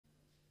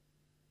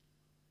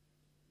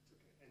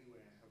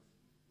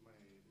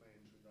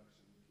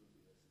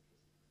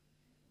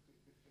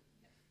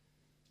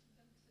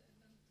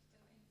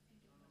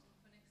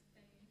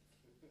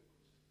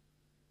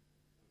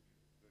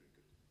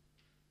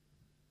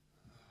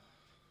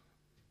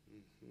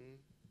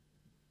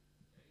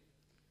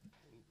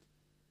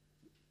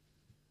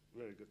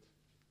Very good.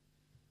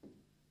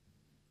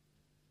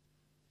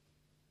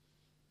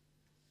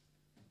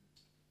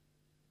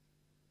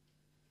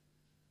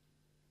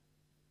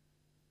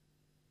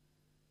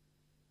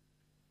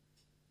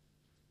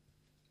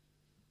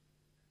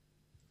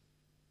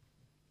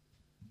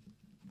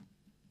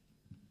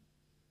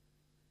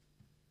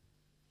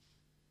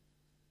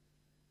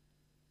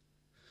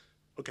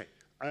 Okay,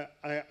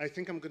 I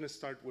think I'm going to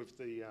start with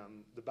the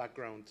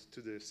background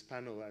to this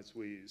panel as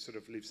we sort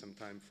of leave some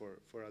time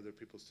for other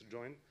people to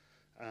join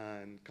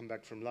and come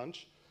back from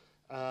lunch.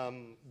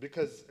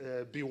 Because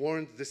be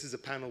warned, this is a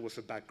panel with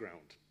a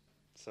background.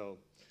 So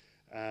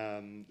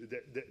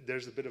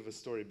there's a bit of a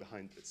story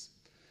behind this.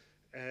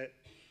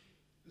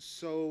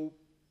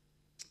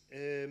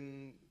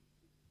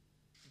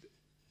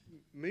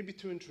 Maybe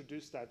to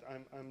introduce that,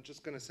 I'm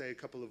just going to say a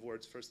couple of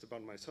words first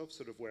about myself,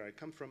 sort of where I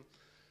come from.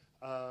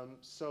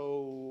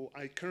 So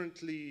I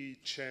currently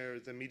chair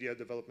the Media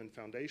Development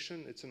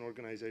Foundation. It's an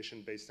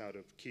organization based out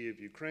of Kyiv,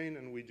 Ukraine,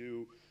 and we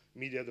do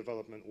media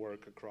development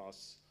work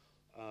across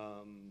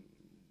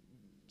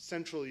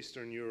Central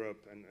Eastern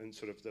Europe and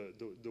sort of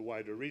the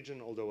wider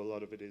region, although a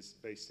lot of it is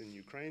based in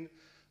Ukraine.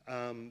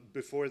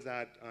 Before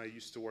that, I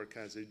used to work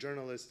as a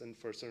journalist, and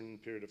for a certain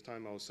period of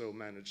time I also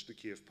managed the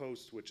Kyiv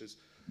Post, which is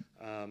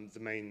the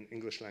main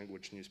English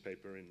language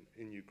newspaper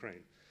in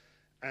Ukraine.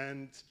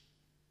 And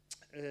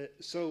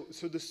so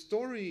the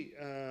story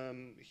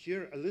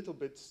here a little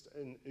bit,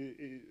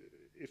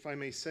 if I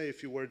may say a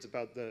few words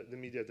about the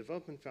Media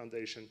Development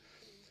Foundation,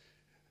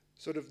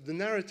 sort of the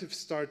narrative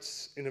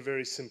starts in a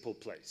very simple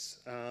place.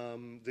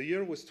 The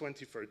year was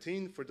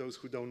 2013. For those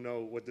who don't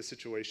know what the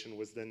situation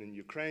was then in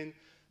Ukraine,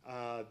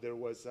 there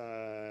was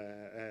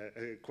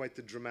quite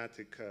a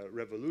dramatic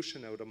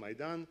revolution out of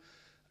Maidan.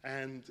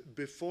 And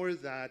before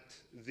that,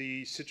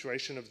 the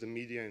situation of the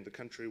media in the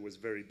country was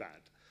very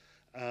bad.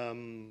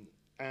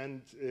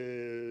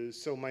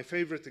 So my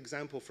favorite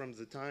example from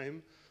the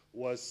time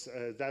was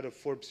that of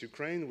Forbes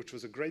Ukraine, which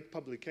was a great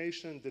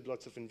publication, did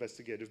lots of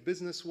investigative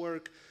business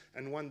work,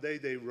 and one day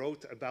they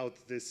wrote about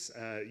this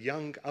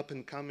young,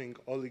 up-and-coming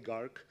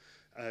oligarch,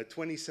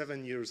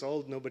 27 years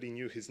old, nobody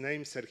knew his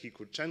name, Serhiy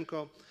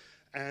Kurchenko,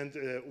 and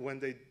when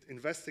they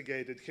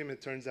investigated him,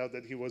 it turns out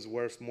that he was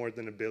worth more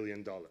than $1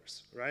 billion,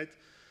 right?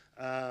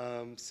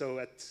 So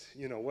at,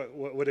 you know,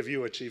 what have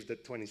you achieved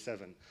at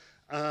 27?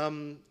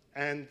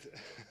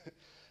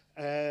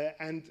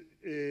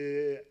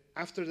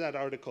 After that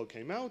article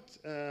came out,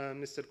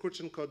 Mr.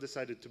 Kurchenko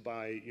decided to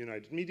buy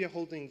United Media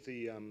Holding,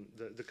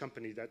 the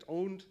company that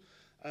owned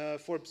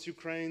Forbes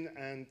Ukraine,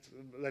 and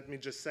let me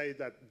just say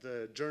that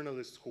the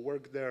journalists who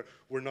worked there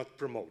were not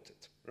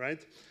promoted,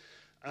 right?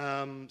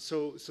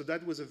 So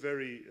that was a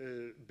very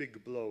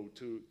big blow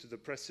to the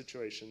press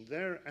situation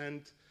there,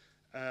 and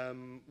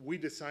we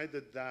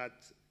decided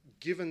that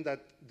given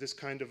that this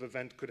kind of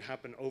event could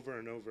happen over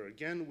and over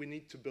again, we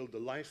need to build a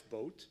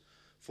lifeboat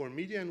for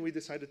media, and we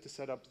decided to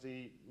set up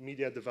the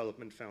Media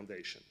Development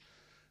Foundation.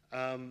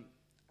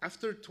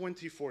 After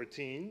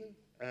 2014,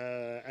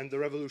 and the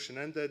revolution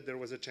ended, there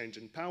was a change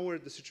in power,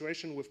 the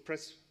situation with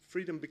press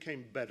freedom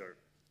became better.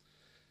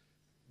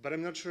 But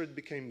I'm not sure it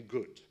became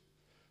good.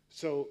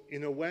 So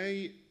in a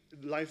way,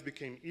 life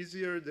became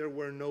easier. There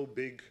were no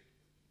big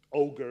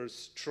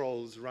ogres,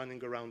 trolls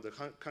running around the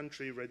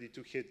country ready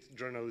to hit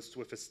journalists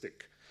with a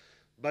stick.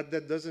 But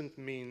that doesn't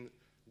mean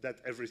that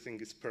everything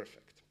is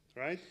perfect,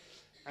 right?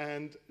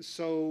 And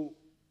so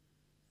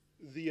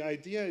the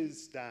idea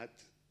is that,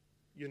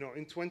 you know,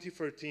 in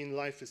 2013,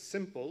 life is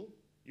simple.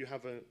 You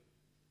have a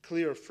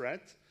clear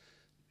threat.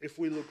 If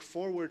we look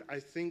forward, I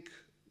think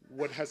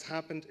what has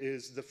happened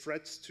is the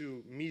threats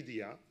to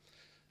media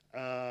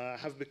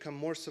have become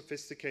more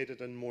sophisticated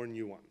and more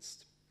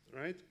nuanced,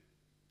 right?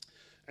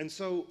 And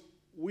so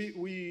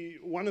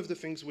one of the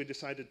things we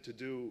decided to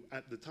do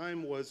at the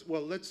time was,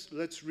 well,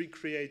 let's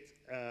recreate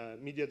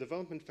Media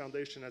Development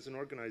Foundation as an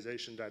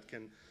organization that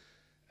can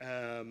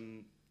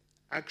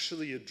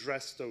actually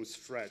address those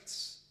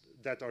threats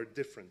that are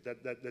different,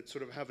 that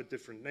sort of have a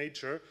different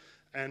nature.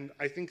 And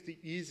I think the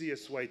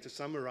easiest way to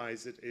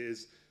summarize it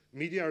is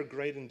media are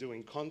great in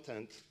doing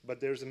content, but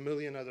there's a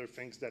million other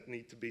things that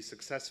need to be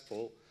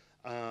successful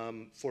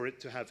for it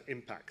to have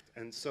impact.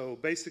 And so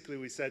basically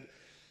we said,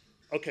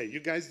 okay, you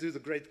guys do the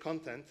great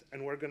content,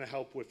 and we're going to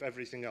help with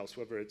everything else,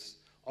 whether it's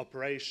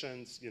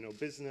operations, you know,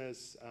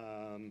 business,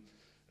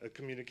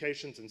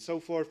 communications, and so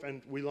forth.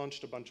 And we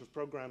launched a bunch of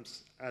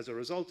programs as a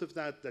result of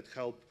that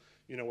help,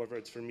 you know, whether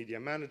it's for media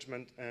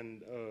management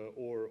and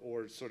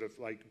or sort of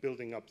like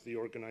building up the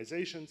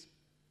organizations.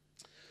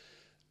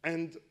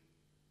 And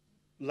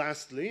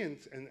lastly, and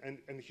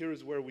here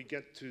is where we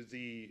get to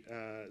the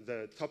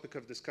topic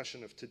of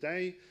discussion of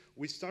today,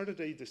 we started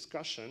a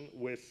discussion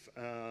with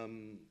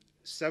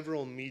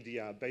several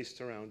media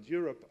based around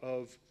Europe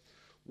of,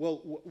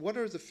 well, what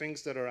are the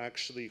things that are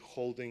actually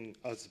holding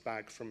us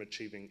back from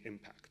achieving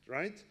impact,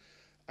 right?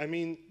 I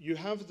mean, you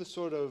have the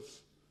sort of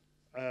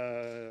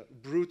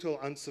brutal,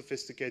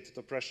 unsophisticated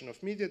oppression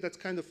of media, that's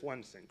kind of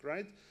one thing,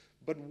 right?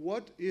 But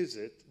what is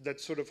it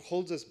that sort of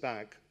holds us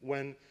back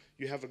when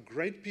you have a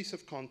great piece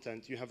of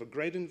content, you have a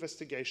great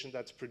investigation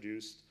that's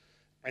produced,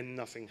 and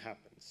nothing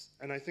happens?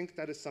 And I think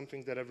that is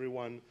something that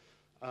everyone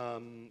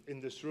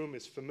in this room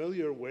is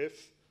familiar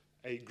with,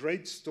 a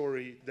great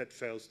story that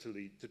fails to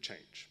lead to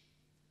change.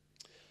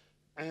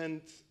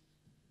 And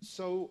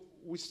so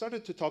we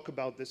started to talk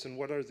about this and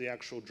what are the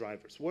actual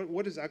drivers?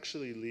 What is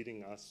actually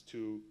leading us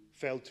to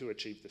fail to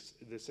achieve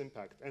this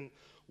impact? And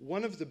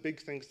one of the big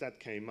things that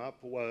came up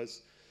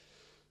was,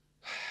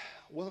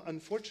 well,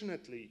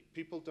 unfortunately,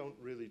 people don't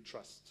really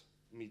trust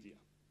media,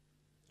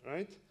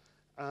 right?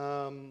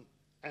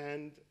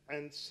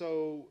 And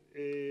so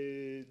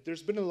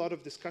there's been a lot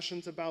of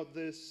discussions about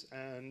this,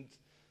 and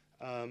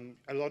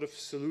a lot of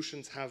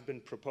solutions have been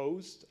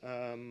proposed.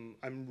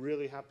 I'm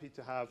really happy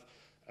to have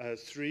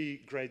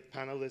 3 great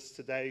panelists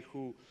today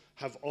who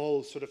have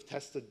all sort of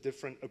tested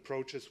different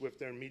approaches with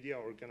their media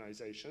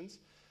organizations.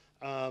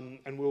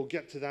 And we'll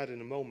get to that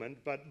in a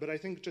moment. But I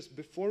think just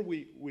before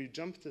we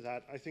jump to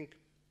that, I think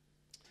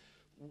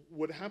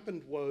what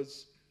happened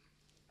was,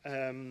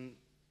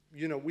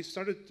 you know, we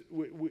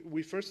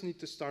first need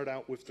to start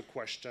out with the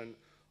question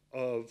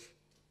of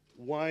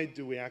why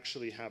do we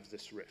actually have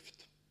this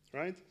rift,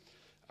 right?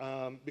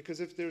 Because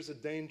if there's a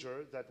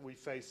danger that we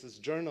face as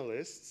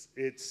journalists,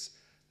 it's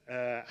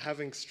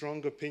having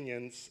strong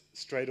opinions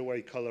straight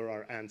away color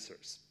our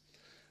answers.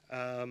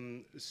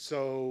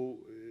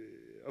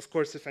 Of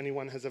course, if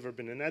anyone has ever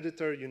been an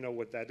editor, you know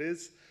what that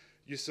is.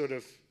 You sort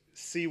of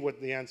see what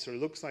the answer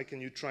looks like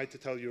and you try to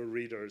tell your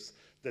readers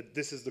that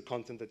this is the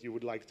content that you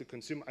would like to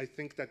consume. I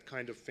think that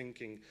kind of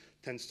thinking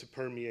tends to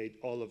permeate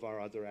all of our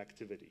other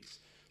activities.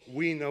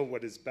 We know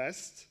what is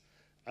best,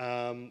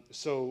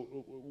 so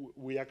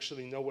we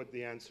actually know what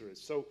the answer is.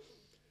 So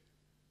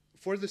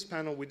for this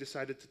panel, we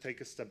decided to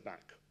take a step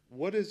back.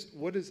 What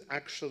is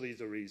actually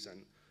the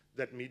reason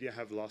that media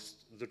have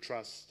lost the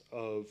trust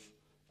of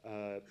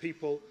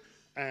people?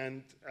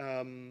 And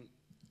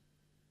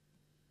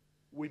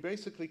we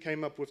basically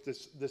came up with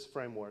this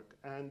framework.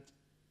 And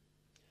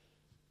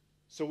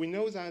so we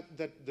know that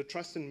the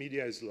trust in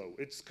media is low.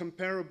 It's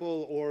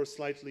comparable or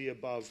slightly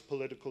above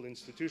political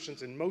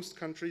institutions in most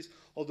countries,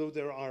 although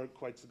there are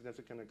quite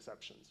significant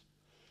exceptions.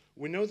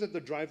 We know that the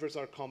drivers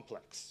are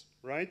complex,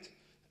 right?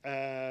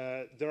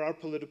 There are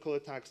political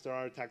attacks, there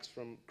are attacks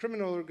from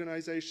criminal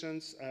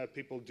organizations,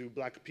 people do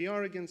black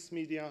PR against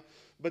media,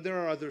 but there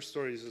are other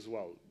stories as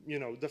well. You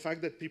know, the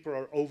fact that people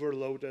are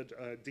overloaded,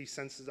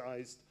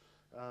 desensitized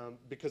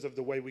because of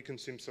the way we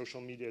consume social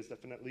media is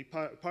definitely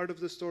part of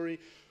the story.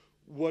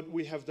 What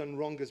we have done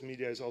wrong as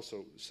media is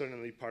also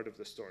certainly part of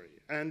the story.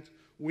 And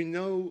we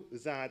know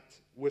that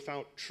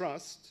without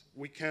trust,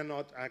 we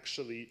cannot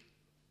actually,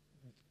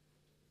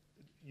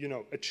 you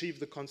know, achieve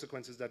the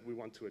consequences that we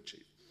want to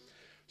achieve.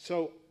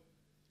 So,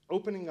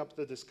 opening up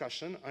the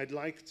discussion, I'd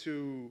like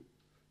to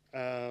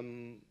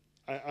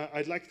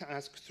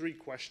ask 3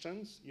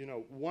 questions. You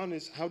know, one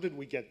is, how did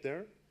we get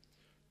there?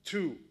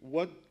 2,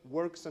 what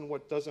works and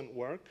what doesn't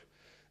work?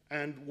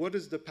 And what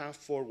is the path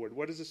forward?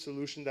 What is a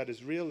solution that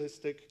is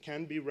realistic,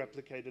 can be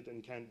replicated,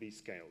 and can be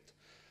scaled?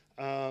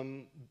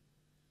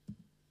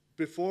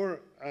 Before,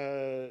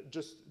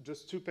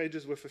 just 2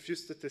 pages with a few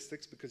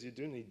statistics, because you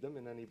do need them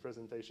in any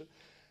presentation.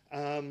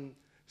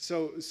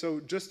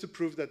 So just to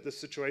prove that the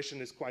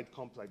situation is quite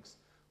complex,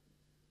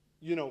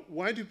 you know,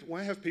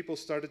 why have people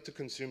started to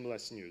consume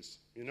less news?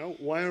 You know,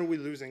 why are we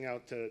losing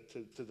out to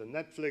the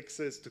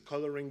Netflixes, to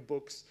coloring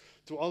books,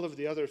 to all of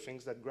the other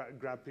things that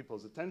grab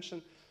people's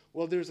attention?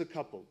 Well, there's a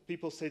couple.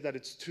 People say that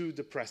it's too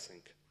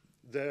depressing.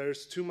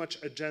 There's too much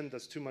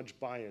agendas, too much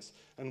bias,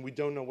 and we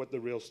don't know what the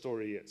real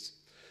story is.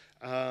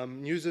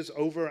 News is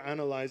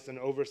over-analyzed and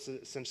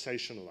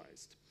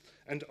over-sensationalized.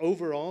 And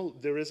overall,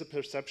 there is a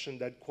perception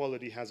that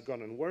quality has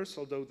gotten worse,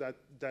 although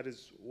that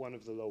is one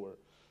of the lower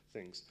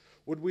things.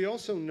 What we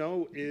also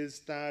know is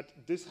that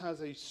this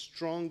has a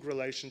strong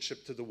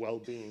relationship to the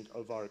well-being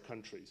of our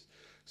countries.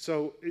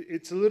 So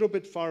it's a little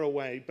bit far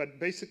away, but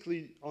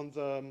basically on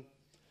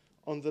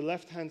the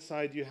left-hand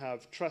side, you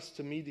have trust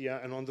to media,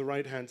 and on the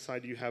right-hand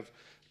side, you have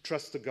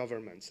trust to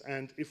governments.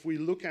 And if we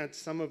look at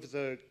some of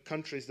the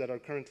countries that are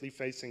currently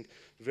facing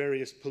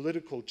various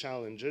political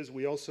challenges,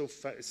 we also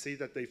see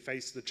that they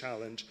face the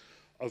challenge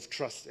of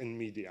trust in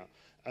media.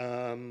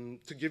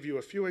 To give you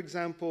a few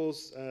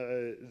examples,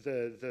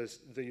 the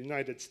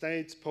United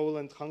States,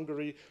 Poland,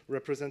 Hungary,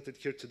 represented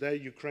here today,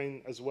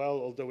 Ukraine as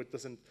well, although it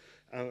doesn't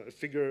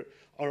figure,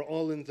 are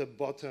all in the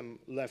bottom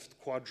left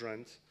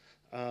quadrant.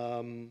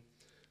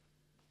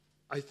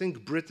 I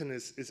think Britain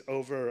is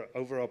over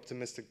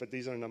optimistic, but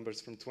these are numbers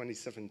from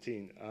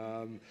 2017.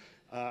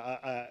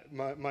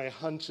 My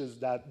hunch is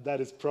that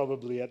is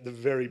probably at the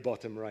very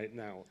bottom right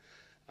now.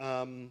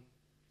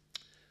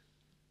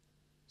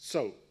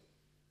 So,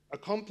 a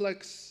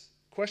complex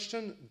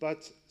question,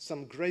 but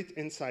some great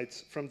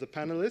insights from the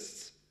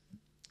panelists.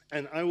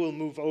 And I will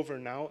move over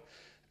now,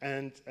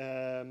 and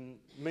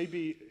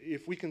maybe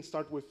if we can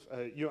start with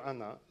you,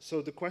 Anna.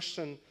 So the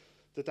question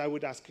that I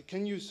would ask,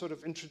 can you sort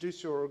of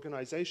introduce your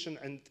organization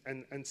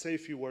and say a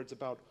few words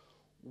about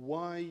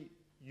why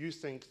you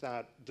think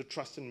that the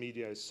trust in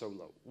media is so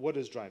low? What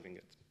is driving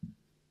it?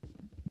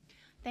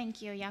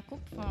 Thank you, Jakub,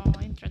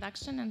 for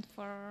introduction and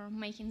for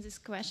making these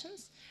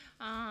questions.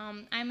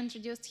 I'm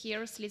introduced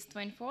here,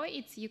 Slidstvo.info.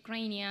 It's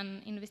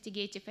Ukrainian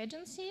investigative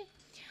agency.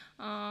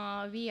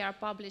 We are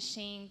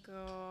publishing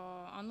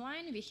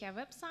online. We have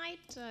a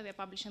website. We're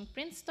publishing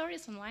print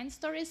stories, online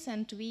stories,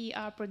 and we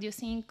are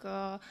producing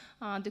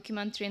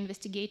documentary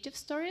investigative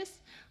stories,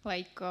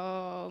 like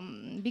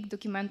big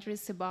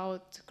documentaries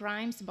about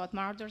crimes, about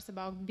murders,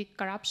 about big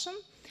corruption.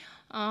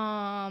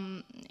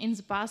 In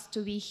the past,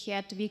 we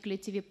had weekly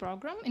TV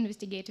program,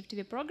 investigative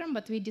TV program,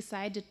 but we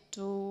decided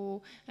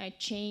to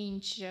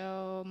change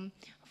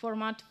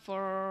format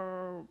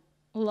for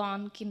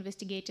long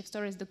investigative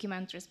stories,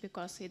 documentaries,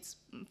 because it's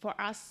for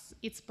us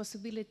it's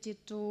possibility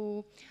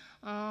to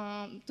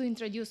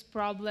introduce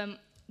problem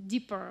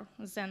deeper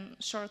than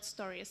short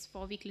stories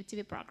for weekly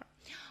TV program.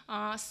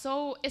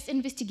 So as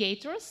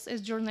investigators,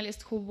 as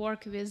journalists who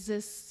work with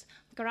this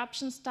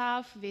corruption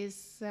stuff,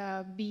 with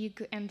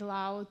big and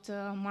loud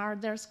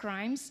murders,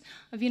 crimes,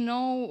 we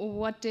know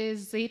what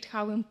is it,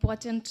 how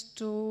important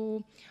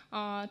to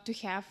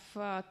have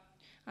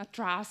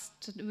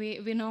trust.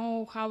 We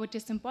know how it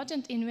is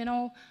important, and we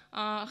know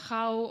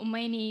how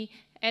many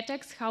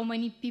attacks, how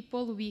many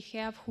people we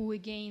have who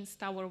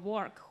against our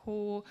work,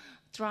 who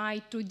try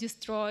to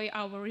destroy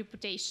our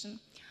reputation.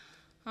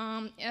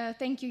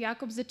 Thank you,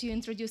 Jakub, that you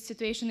introduced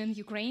situation in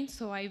Ukraine,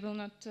 so I will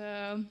not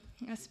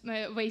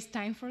waste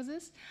time for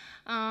this.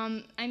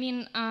 I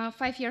mean,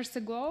 5 years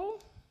ago,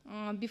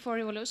 before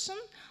revolution,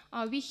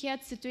 we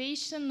had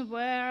situation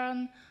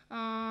where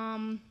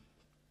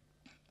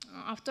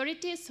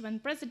authorities, when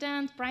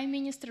president, prime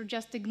minister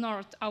just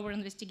ignored our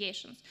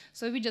investigations.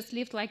 So we just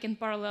lived like in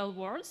parallel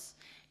worlds,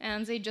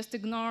 and they just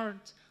ignored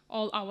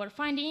all our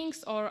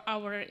findings or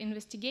our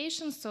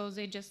investigations, so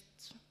they just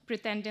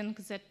pretending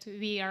that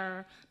we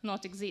are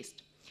not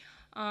exist.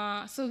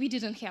 So we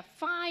didn't have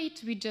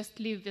fight, we just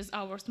lived with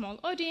our small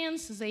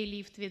audience, they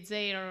lived with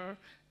their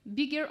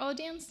bigger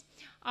audience.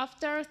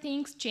 After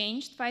things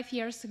changed 5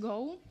 years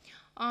ago,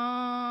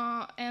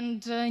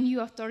 and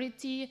new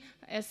authority,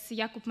 as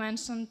Jakub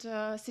mentioned,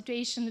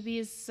 situation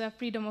with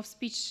freedom of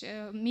speech,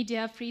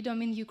 media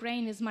freedom in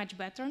Ukraine is much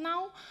better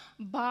now.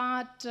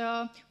 But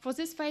for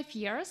these 5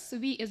 years,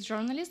 we as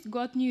journalists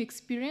got new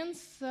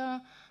experience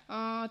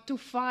to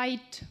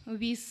fight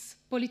with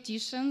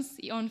politicians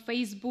on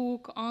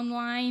Facebook,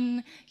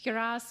 online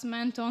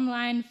harassment,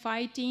 online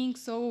fighting.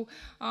 So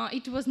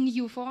it was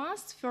new for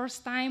us.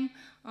 First time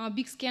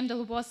big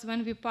scandal was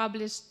when we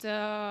published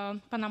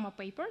Panama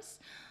Papers,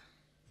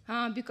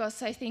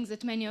 because I think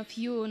that many of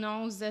you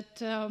know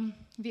that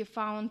we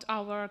found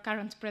our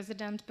current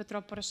president,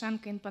 Petro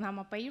Poroshenko, in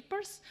Panama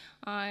Papers.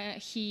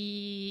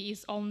 He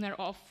is owner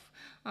of,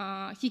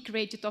 he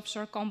created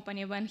offshore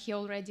company when he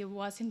already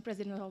was in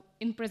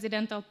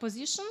presidential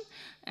position,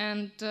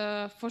 and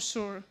for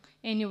sure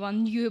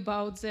anyone knew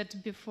about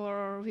that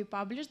before we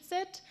published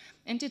that.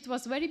 And it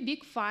was very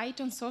big fight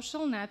on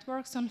social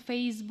networks, on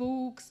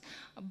Facebooks,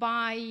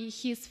 by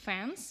his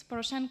fans,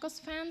 Poroshenko's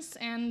fans,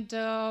 and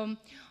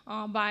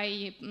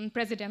by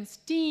president's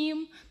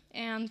team.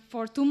 And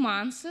for 2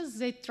 months,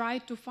 they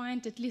tried to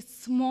find at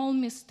least small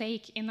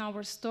mistake in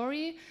our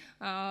story,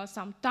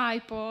 some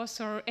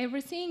typos or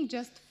everything,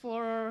 just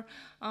for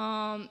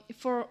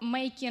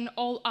making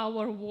all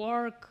our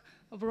work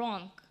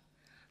wrong.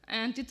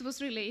 And it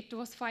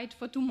was fight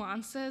for 2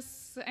 months,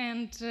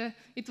 and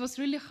it was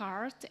really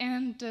hard.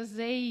 And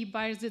they,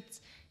 by that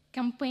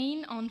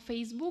campaign on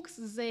Facebook,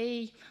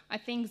 I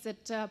think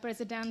that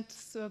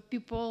president's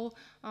people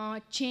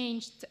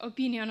changed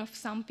opinion of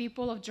some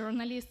people, of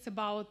journalists,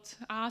 about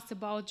us,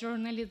 about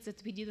journalists,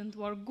 that we didn't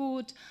work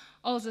good,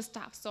 all the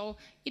stuff. So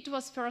it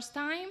was first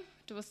time,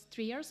 it was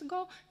 3 years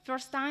ago,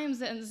 first time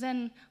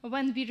then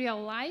when we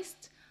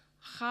realized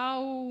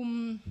how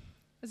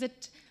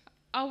that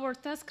our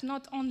task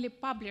not only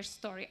publish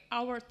story,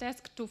 our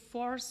task to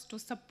force to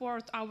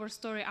support our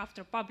story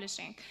after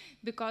publishing,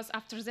 because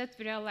after that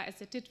we realized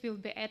that it will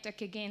be attack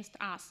against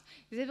us.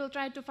 They will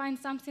try to find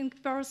something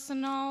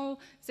personal,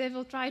 they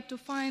will try to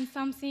find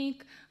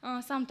something,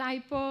 some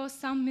typos,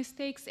 some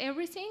mistakes,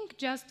 everything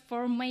just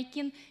for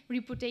making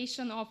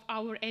reputation of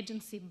our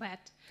agency bad.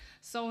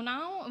 So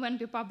now when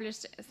we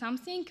publish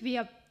something, we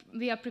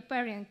are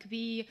preparing.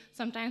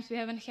 Sometimes we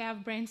even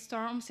have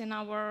brainstorms in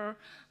our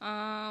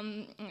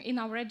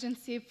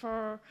agency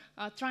for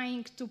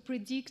trying to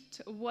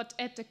predict what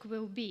attack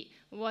will be,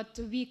 what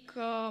weak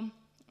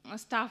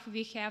stuff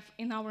we have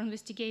in our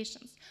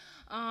investigations.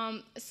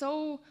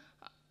 So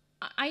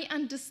I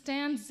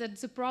understand that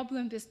the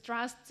problem with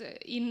trust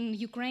in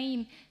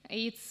Ukraine,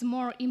 it's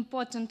more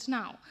important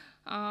now.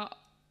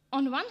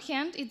 On one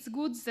hand, it's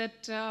good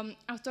that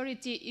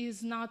authority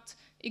is not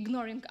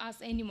ignoring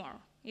us anymore.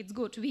 it's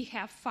good, we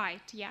have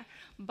fight, yeah.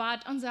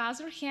 But on the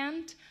other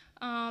hand,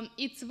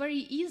 it's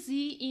very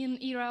easy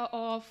in era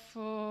of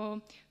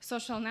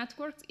social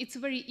networks, it's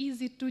very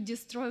easy to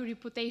destroy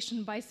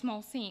reputation by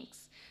small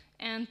things.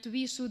 And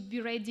we should be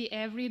ready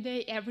every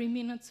day, every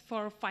minute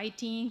for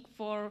fighting,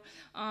 for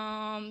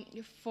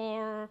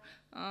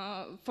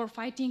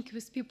fighting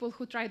with people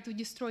who try to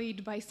destroy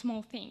it by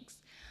small things.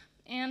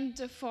 And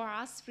for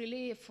us,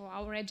 really, for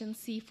our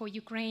agency, for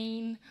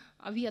Ukraine,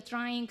 we are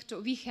trying to,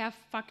 we have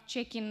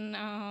fact-checking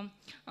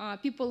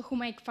people who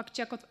make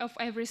fact-check of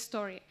every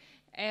story.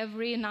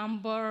 Every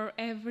number,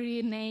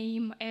 every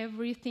name,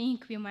 everything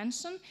we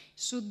mention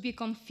should be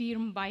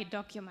confirmed by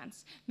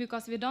documents,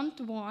 because we don't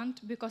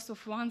want, because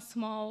of one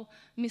small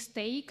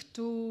mistake,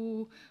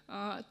 to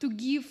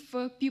give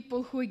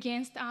people who are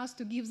against us,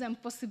 to give them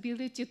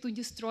possibility to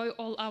destroy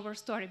all our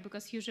story,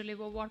 because usually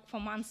we work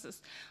for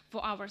months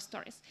for our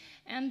stories.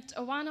 And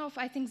one of,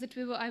 I think that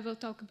I will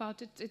talk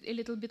about it a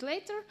little bit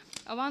later,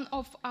 one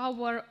of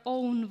our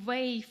own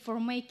way for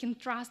making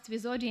trust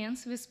with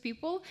audience, with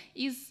people,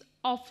 is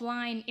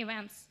offline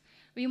events.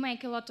 We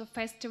make a lot of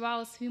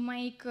festivals, we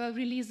make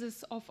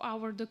releases of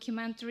our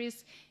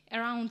documentaries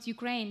around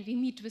Ukraine. We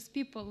meet with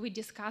people, we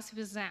discuss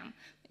with them.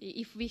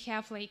 If we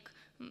have, like,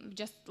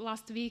 just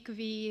last week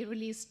we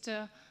released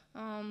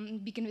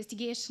big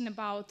investigation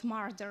about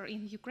murder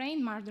in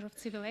Ukraine, murder of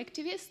civil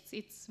activists.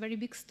 It's a very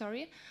big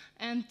story.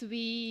 And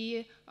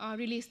we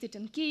released it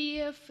in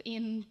Kyiv,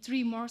 in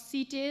 3 more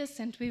cities,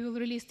 and we will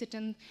release it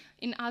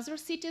in other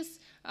cities.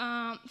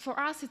 For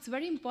us, it's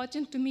very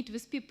important to meet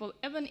with people.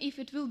 Even if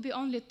it will be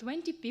only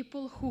 20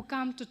 people who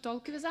come to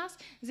talk with us,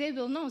 they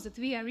will know that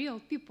we are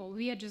real people.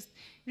 We are just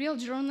real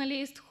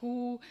journalists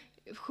who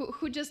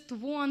just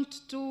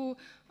want to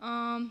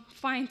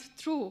find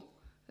truth.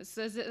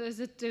 So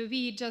that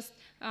we just,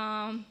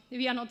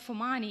 we are not for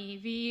money,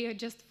 we are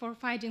just for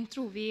fighting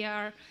truth. We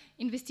are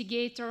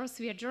investigators,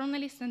 we are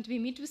journalists, and we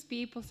meet with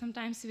people.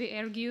 Sometimes we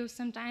argue,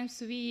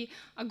 sometimes we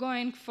are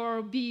going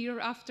for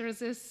beer after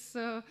this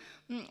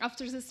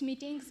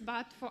meetings,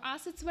 but for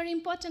us it's very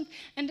important,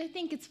 and I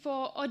think it's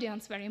for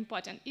audience very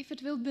important. If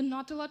it will be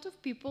not a lot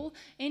of people,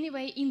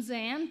 anyway, in the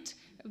end,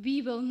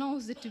 we will know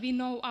that we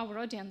know our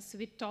audience,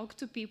 we talk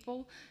to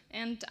people,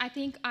 and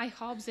I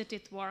hope that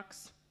it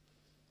works.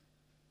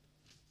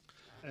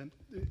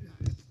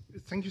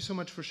 Thank you so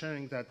much for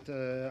sharing that,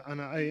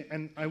 Anna.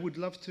 I would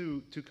love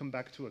to come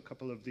back to a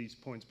couple of these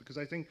points, because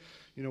I think,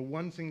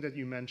 one thing that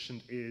you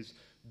mentioned is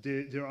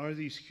there are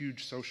these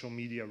huge social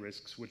media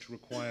risks which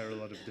require a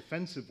lot of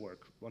defensive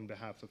work on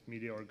behalf of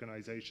media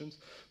organizations.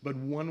 But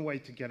one way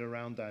to get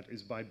around that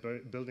is by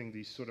building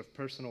these sort of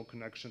personal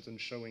connections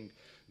and showing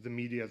the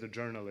media, the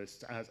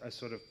journalists, as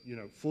sort of,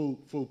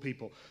 full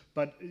people.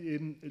 But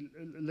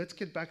let's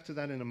get back to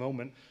that in a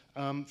moment.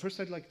 First,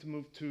 I'd like to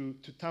move to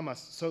Tamas.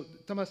 So,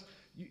 Tamas,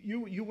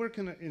 you work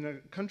in a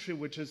country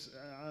which is,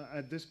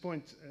 at this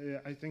point,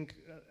 I think,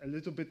 a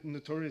little bit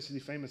notoriously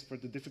famous for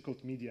the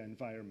difficult media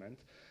environment.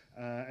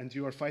 And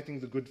you are fighting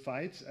the good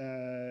fight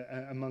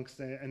amongst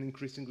an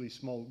increasingly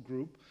small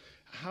group.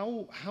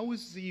 How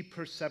is the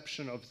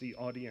perception of the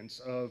audience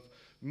of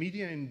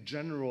media in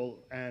general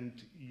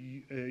and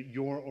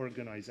your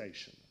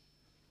organization?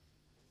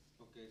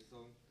 Okay,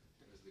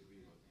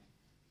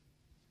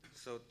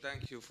 so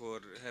thank you for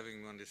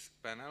having me on this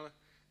panel.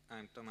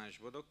 I'm Tamas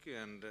Bodoky,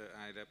 and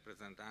I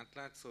represent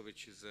Atlatszo,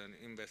 which is an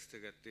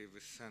investigative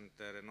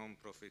center, a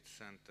non-profit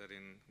center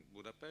in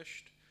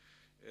Budapest.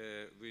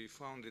 We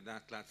founded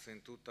Atlatszo in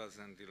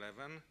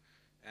 2011,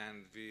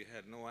 and we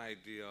had no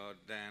idea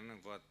then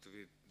what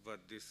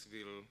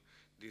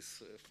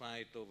this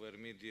fight over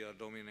media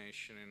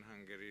domination in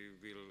Hungary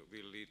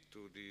will lead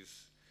to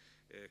this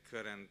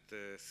current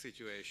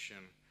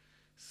situation.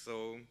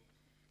 So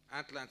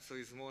Atlatszo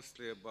is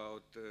mostly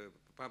about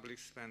public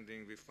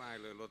spending. We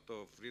file a lot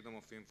of freedom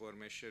of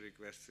information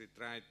requests. We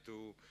try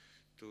to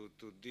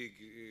dig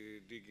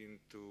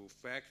into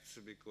facts,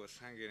 because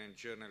Hungarian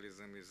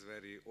journalism is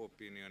very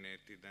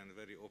opinionated and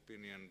very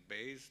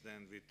opinion-based,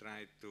 and we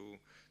try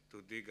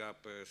to dig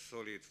up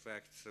solid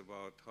facts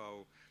about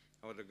how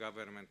the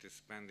government is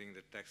spending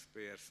the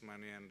taxpayers'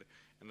 money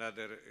and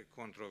other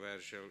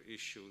controversial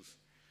issues.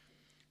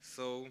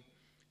 So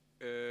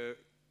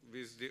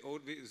with the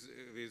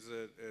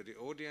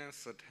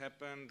audience, what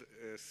happened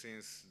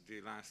since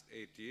the last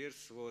 8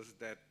 years was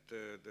that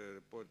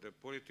the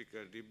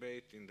political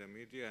debate in the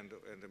media and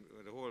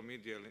the whole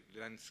media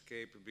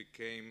landscape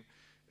became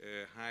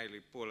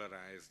highly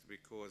polarized,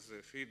 because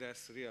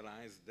Fidesz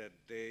realized that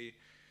they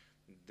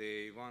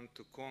want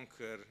to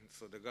conquer,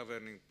 so the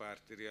governing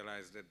party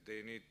realized that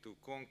they need to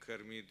conquer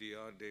media,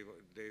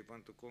 they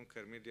want to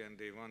conquer media, and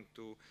they want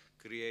to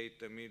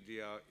create a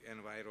media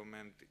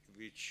environment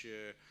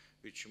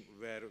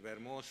where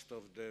most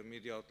of the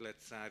media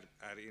outlets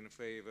are in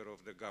favor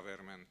of the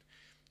government.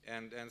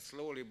 And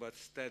slowly but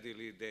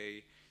steadily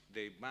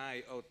they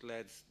buy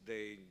outlets,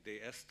 they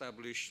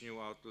establish new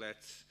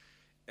outlets,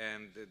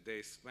 and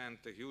they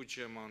spent a huge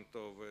amount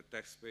of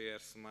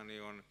taxpayers' money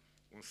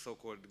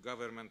so-called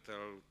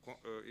governmental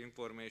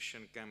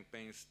information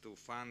campaigns to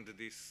fund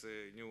these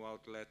new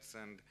outlets,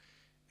 and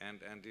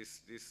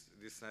these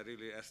are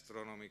really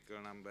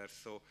astronomical numbers.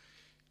 So,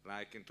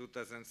 like in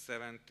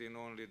 2017,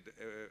 only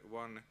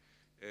one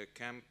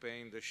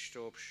campaign, the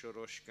Stop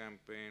Soros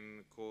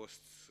campaign,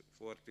 costs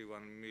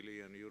 41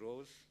 million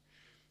euros,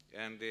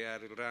 and they are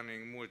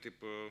running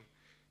multiple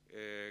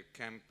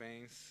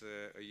campaigns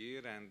a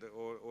year, and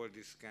all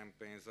these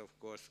campaigns, of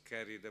course,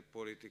 carry the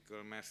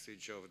political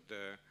message of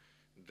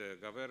the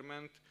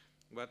government,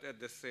 but at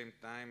the same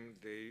time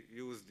they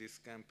use these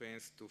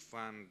campaigns to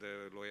fund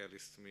the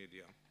loyalist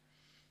media.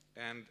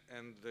 And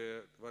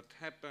what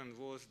happened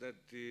was that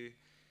the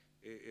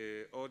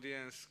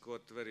audience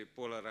got very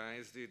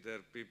polarized.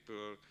 Either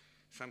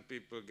some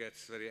people get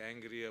very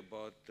angry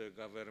about the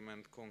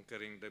government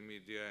conquering the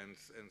media and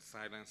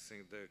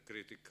silencing the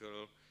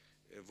critical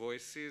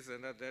voices,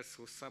 and others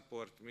who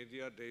support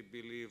media, they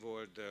believe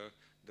all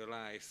the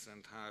lies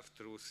and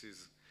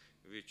half-truths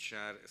which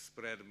are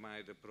spread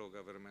by the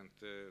pro-government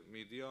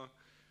media.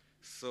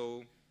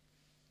 So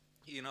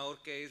in our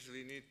case,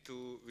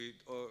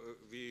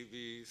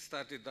 we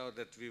started out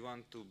that we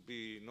want to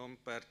be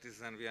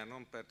non-partisan. We are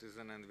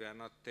non-partisan and we are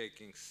not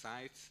taking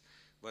sides,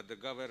 but the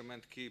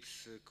government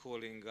keeps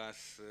calling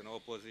us an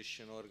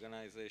opposition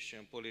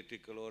organization,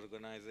 political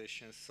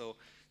organization. So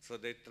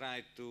they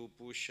try to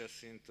push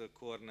us into a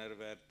corner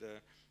where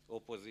the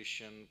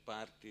opposition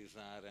parties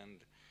are, and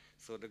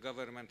so the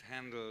government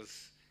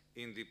handles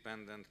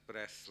independent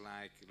press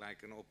like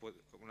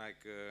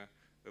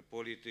a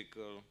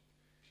political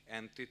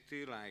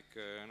entity, like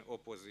an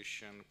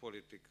opposition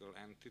political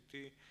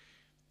entity,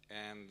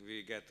 and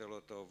we get a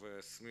lot of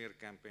smear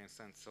campaigns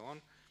and so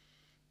on,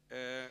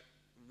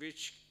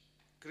 which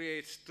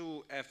creates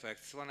two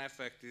effects. One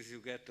effect is you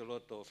get a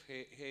lot of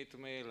hate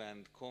mail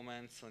and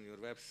comments on your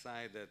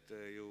website that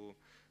you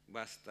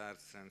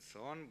bastards and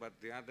so on, but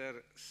the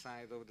other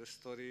side of the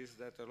story is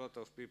that a lot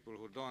of people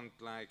who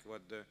don't like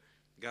what the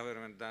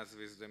government does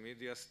with the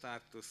media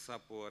start to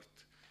support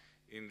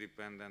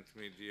independent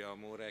media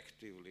more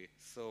actively.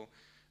 So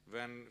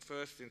when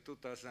first in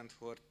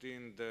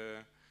 2014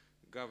 the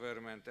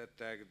government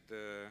attacked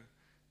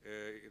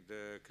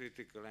the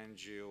critical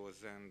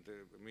NGOs and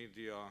the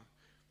media,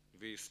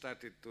 we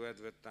started to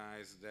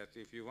advertise that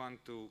if you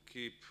want to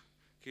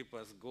keep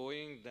us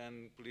going,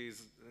 then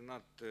please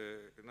not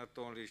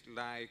only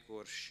like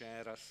or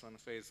share us on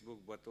Facebook,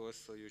 but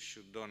also you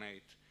should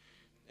donate.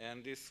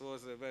 And this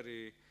was a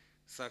very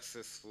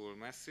successful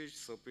message,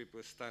 so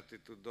people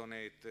started to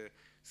donate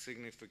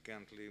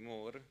significantly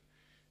more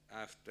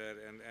after,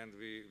 and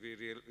we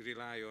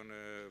rely on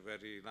a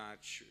very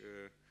large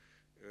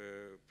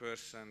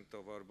percent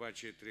of our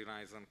budget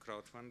relies on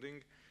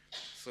crowdfunding.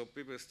 So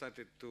people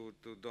started to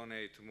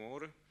donate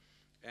more,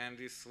 and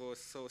this was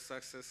so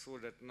successful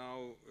that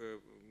now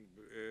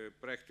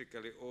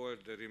practically all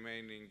the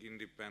remaining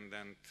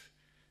independent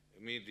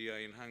media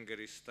in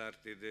Hungary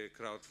started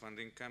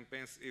crowdfunding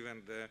campaigns,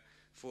 even the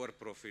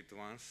for-profit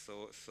ones.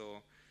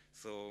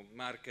 So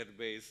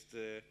market-based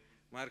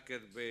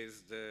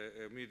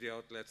media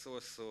outlets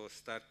also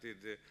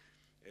started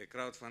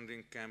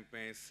crowdfunding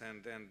campaigns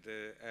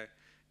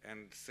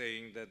and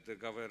saying that the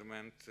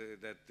government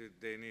that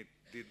they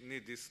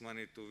need this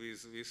money to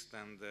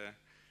withstand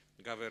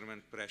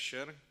government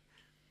pressure.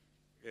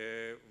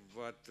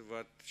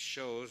 What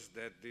shows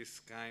that this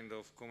kind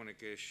of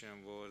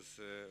communication was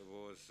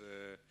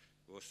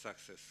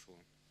successful.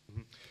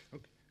 Mm-hmm.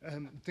 Okay.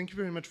 Thank you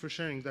very much for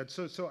sharing that.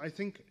 So I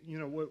think, you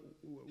know,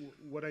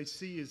 what I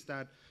see is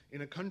that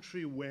in a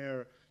country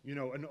where, you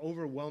know, an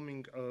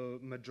overwhelming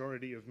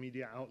majority of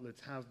media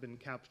outlets have been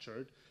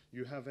captured,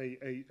 you have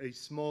a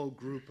small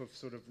group of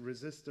sort of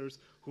resistors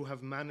who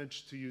have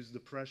managed to use the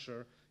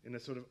pressure in a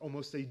sort of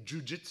almost a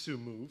jujitsu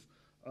move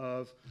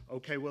of,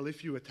 okay, well,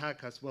 if you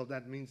attack us, well,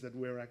 that means that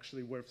we're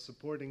actually worth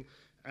supporting.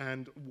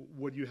 And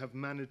what you have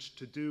managed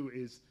to do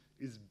is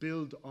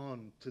build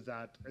on to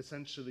that,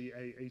 essentially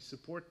a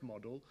support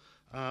model.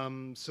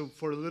 So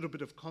for a little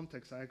bit of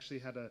context, I actually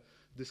had a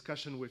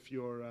discussion with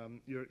your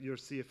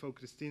CFO,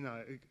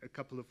 Christina, a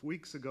couple of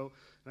weeks ago,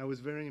 and I was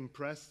very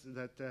impressed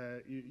that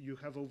you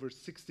have over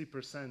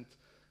 60%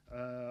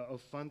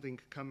 of funding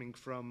coming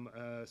from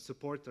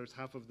supporters,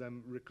 half of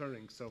them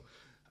recurring. So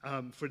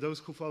for those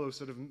who follow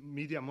sort of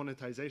media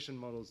monetization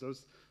models,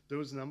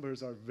 those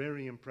numbers are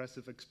very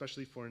impressive,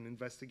 especially for an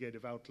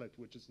investigative outlet,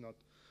 which is not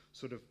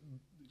sort of,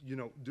 you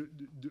know,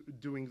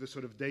 doing the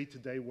sort of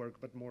day-to-day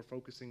work, but more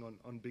focusing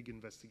on big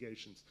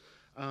investigations.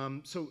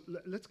 So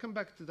let's come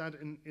back to that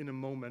in a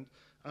moment.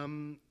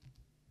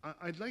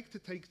 I'd like to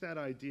take that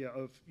idea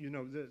of, you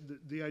know,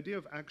 the idea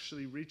of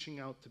actually reaching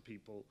out to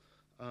people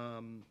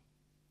and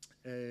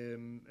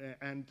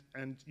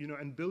you know,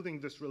 and building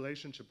this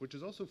relationship, which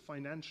is also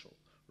financial,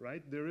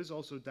 right? There is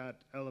also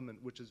that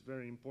element which is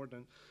very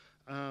important.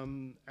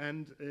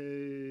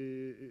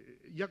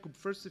 Jakub,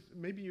 first, if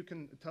maybe you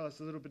can tell us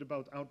a little bit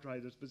about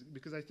Outriders,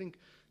 because I think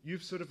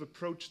you've sort of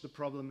approached the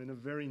problem in a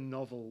very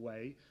novel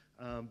way,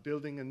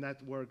 building a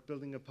network,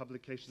 building a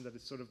publication that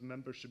is sort of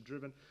membership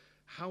driven.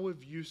 How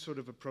have you sort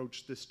of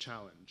approached this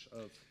challenge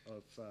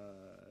of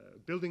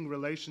building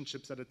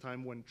relationships at a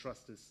time when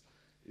trust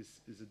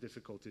is a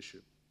difficult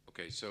issue?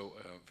 Okay, so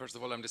first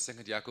of all, I'm the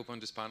second Jakub on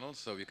this panel,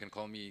 so you can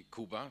call me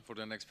Kuba for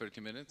the next 30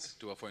 minutes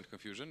to avoid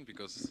confusion,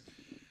 because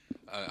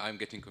I'm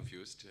getting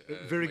confused.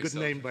 Very myself.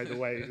 good name, by the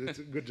way. It's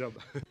a good job.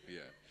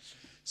 Yeah.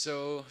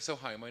 So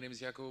hi, my name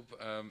is Jakub.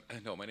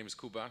 No, my name is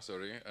Kuba,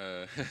 sorry.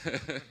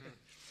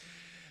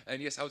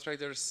 And yes,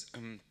 Outriders,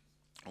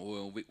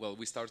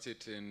 we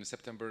started in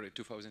September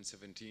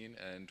 2017,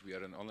 and we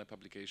are an online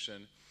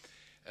publication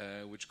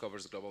which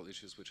covers global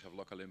issues which have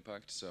local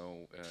impact.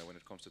 So when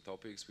it comes to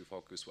topics, we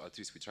focus, well, at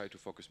least we try to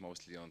focus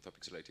mostly on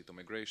topics related to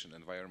migration,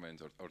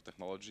 environment, or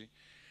technology.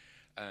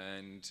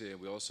 And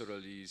we also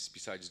release,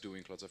 besides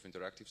doing lots of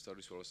interactive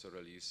stories, we also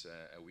release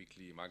a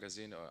weekly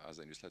magazine as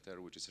a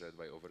newsletter, which is read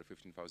by over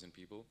 15,000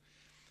 people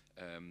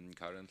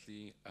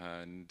currently.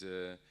 And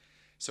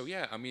so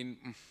yeah, I mean,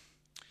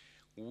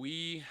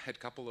 we had a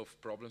couple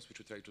of problems which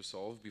we tried to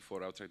solve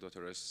before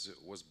Outriders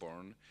was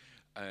born.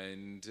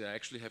 And I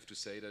actually have to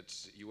say that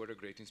you were a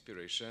great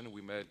inspiration.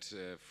 We met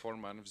 4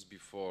 months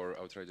before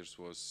Outriders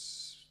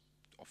was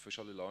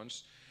officially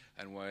launched.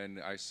 And when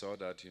I saw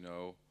that, you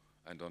know,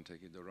 and don't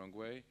take it the wrong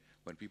way,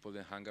 when people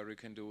in Hungary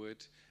can do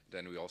it,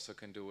 then we also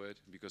can do it,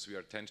 because we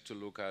tend to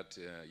look at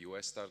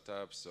US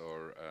startups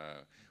or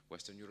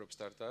Western Europe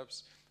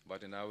startups.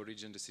 But in our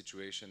region, the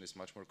situation is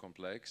much more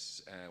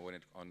complex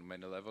on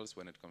many levels,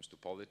 when it comes to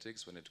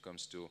politics, when it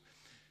comes to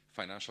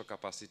financial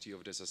capacity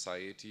of the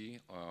society,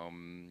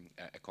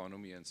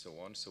 economy, and so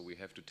on. So we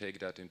have to take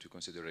that into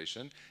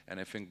consideration. And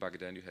I think back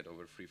then you had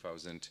over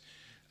 3,000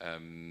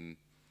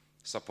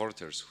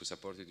 supporters who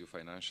supported you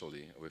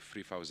financially, with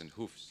 3,000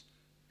 hoofs.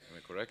 Am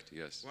I correct?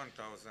 Yes.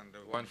 1,000.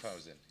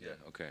 1,000. Yeah.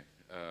 Okay.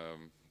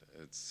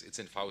 It's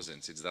in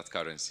thousands. It's that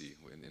currency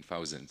in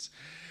thousands.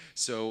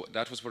 So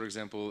that was, for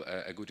example,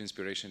 a good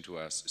inspiration to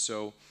us.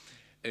 So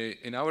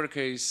in our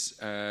case,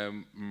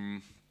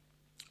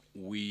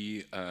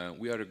 we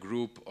are a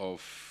group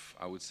of,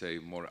 I would say,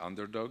 more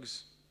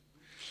underdogs.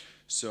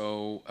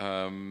 So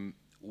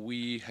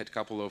we had a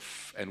couple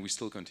of, and we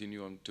still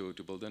continue on to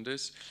build on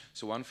this.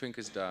 So one thing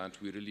is that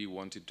we really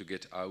wanted to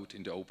get out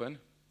in the open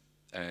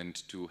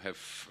and to have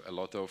a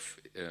lot of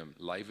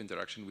live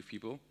interaction with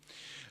people.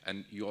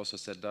 And you also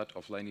said that,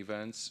 offline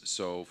events.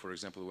 So for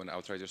example, when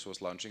Outriders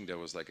was launching, there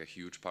was like a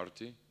huge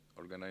party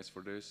organized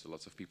for this.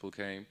 Lots of people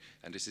came.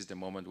 And this is the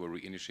moment where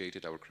we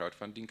initiated our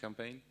crowdfunding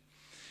campaign.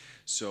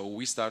 So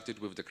we started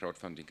with the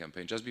crowdfunding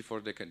campaign. Just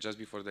before the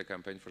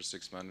campaign, for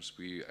 6 months,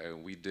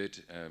 we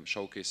did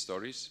showcase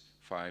stories,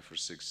 5 or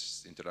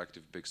 6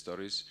 interactive big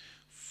stories,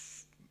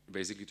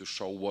 basically to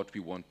show what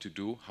we want to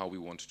do, how we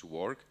want to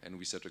work. And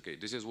we said, okay,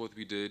 this is what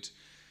we did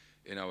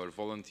in our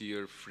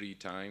volunteer free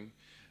time.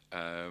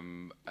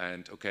 And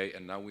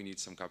now we need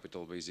some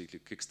capital, basically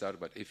kickstart.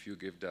 But if you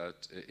give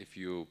that, if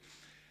you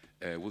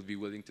would be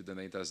willing to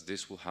donate us,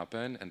 this will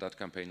happen. And that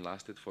campaign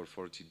lasted for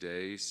 40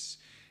 days.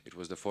 It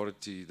was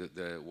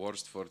the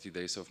worst 40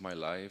 days of my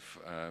life,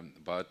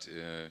 but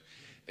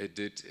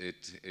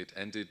it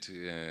ended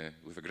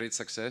with a great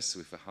success,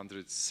 with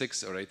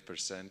 106 or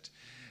 8%,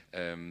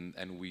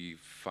 and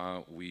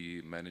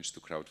we managed to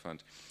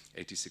crowdfund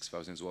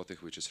 86,000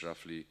 złotych, which is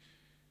roughly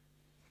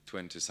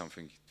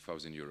 20-something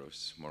thousand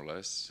euros, more or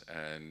less,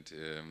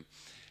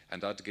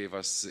 and that gave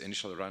us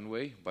initial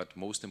runway. But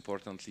most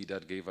importantly,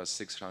 that gave us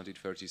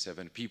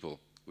 637 people,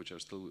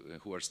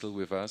 who are still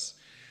with us.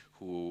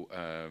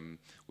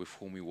 With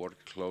whom we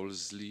work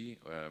closely,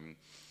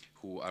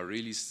 who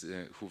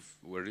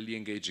were really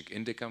engaging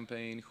in the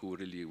campaign, who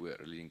really were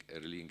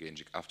really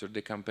engaging after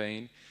the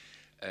campaign,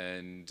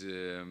 and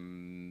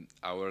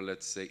our,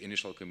 let's say,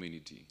 initial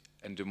community.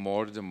 And the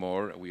more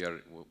we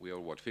are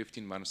what,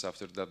 15 months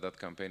after that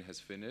campaign has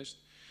finished,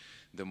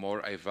 the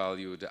more I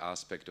value the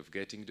aspect of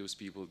getting those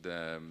people,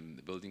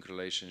 building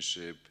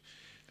relationship,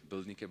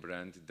 building a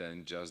brand,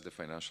 than just the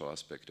financial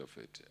aspect of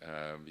it,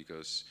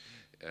 because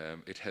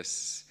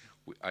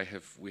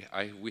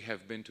we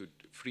have been to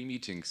 3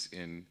 meetings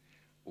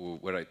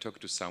where I talk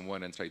to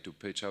someone and try to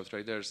pitch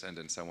Outriders, and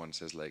then someone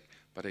says like,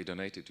 but I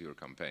donated to your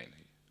campaign,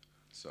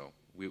 so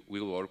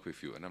we'll work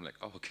with you. And I'm like,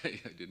 oh, okay,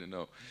 I didn't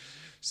know.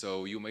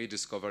 So you may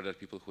discover that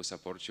people who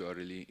support you are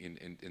really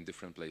in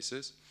different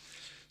places.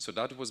 So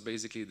that was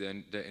basically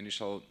the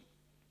initial.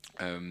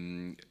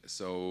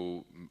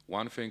 So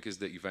one thing is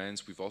the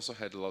events. We've also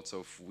had lots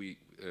of, we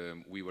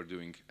were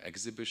doing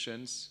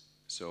exhibitions.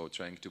 So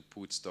trying to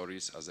put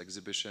stories as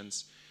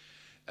exhibitions,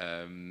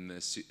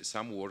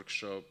 some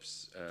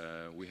workshops.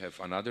 We have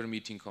another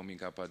meeting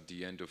coming up at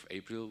the end of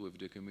April with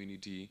the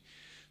community.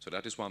 So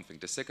that is one thing.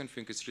 The second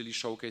thing is really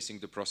showcasing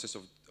the process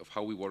of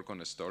how we work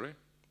on a story.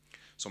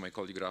 So my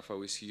colleague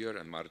Rafał is here,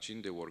 and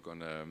Marcin, they work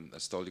on a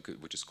story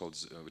which is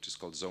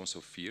called Zones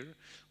of Fear,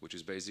 which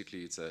is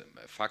basically, it's a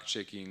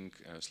fact-checking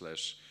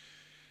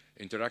 /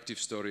 interactive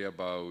story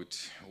about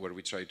where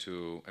we try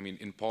to, I mean,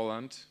 in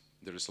Poland,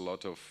 there is a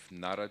lot of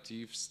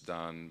narratives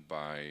done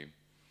by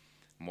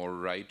more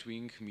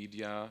right-wing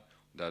media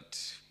that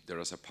there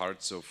are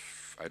parts of,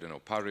 I don't know,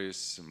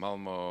 Paris,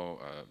 Malmo,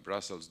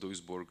 Brussels,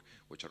 Duisburg,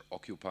 which are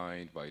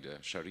occupied by the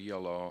Sharia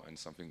law and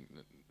something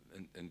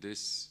in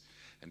this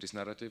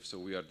narrative. So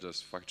we are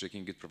just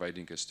fact-checking it,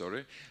 providing a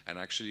story. And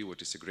actually,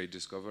 what is a great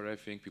discovery, I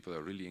think, people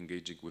are really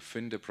engaging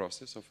within the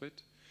process of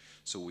it.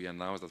 So we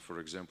announced that, for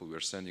example, we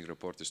are sending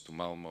reporters to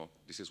Malmo.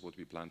 This is what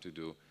we plan to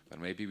do, but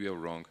maybe we are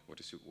wrong. What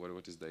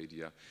is the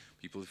idea?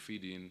 People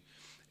feed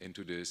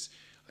into this.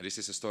 And this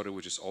is a story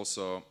which is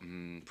also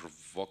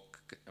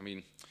I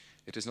mean,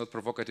 it is not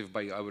provocative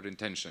by our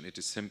intention. It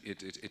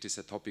is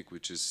a topic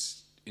which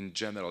is, in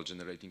general,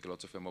 generating a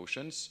lot of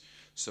emotions.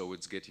 So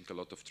it's getting a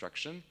lot of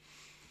traction.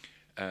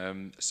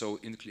 So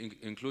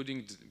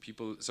including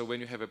people. So when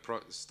you have a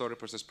story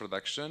process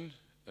production,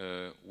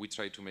 we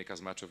try to make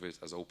as much of it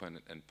as open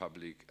and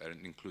public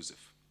and inclusive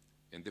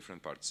in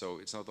different parts. So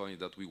it's not only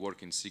that we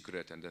work in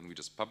secret and then we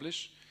just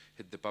publish,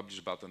 hit the publish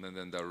button, and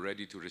then they're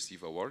ready to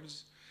receive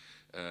awards.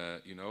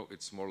 You know,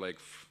 it's more like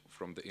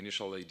from the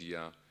initial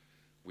idea,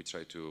 we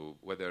try to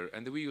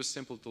and we use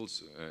simple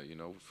tools, you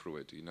know, through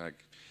it. You know,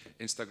 like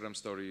Instagram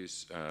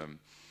stories,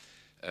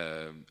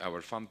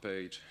 our fan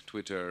page,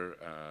 Twitter,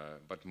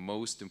 but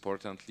most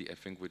importantly, I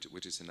think,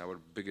 which is in our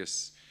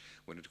biggest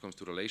when it comes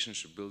to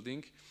relationship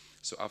building.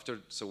 So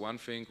one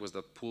thing was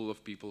that pool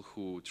of people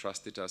who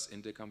trusted us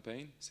in the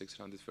campaign,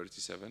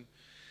 637.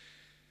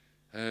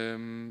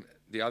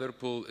 The other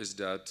pool is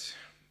that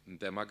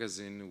the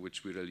magazine,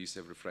 which we release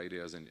every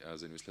Friday as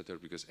a newsletter,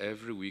 because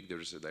every week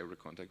there is a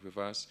direct contact with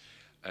us.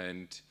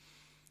 And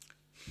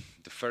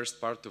the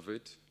first part of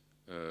it,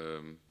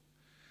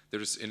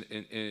 there is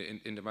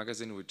in the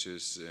magazine, which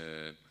is,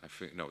 I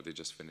think, no, they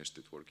just finished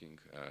it working,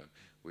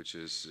 which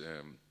is,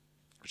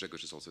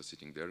 Grzegorz is also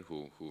sitting there,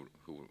 who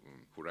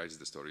writes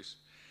the stories.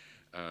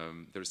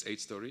 There's 8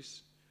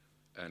 stories,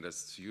 and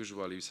that's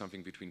usually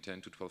something between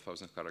 10 to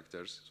 12,000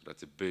 characters. So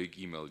that's a big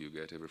email you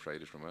get every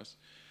Friday from us.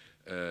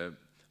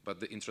 But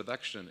the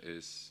introduction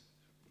is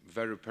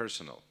very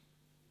personal.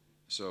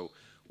 So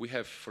we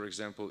have, for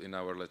example, in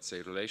our, let's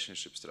say,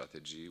 relationship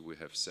strategy, we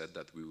have said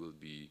that we will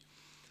be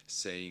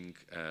saying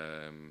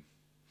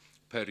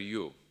per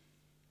you,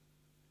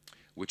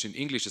 which in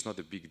English is not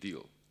a big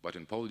deal, but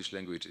in Polish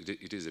language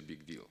it is a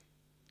big deal.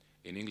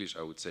 In English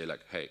I would say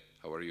like, hey,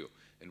 how are you?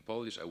 In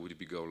Polish I would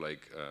go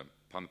like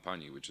pan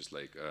pani, which is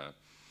like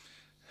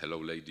hello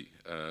lady,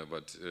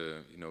 but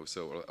you know,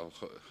 so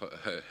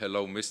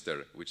hello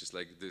mister, which is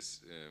like this.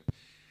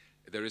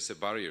 There is a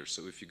barrier,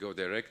 so if you go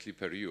directly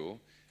per you,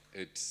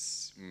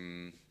 it's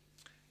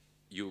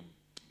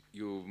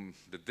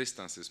the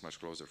distance is much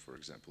closer, for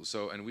example.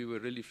 So, and we were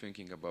really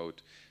thinking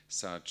about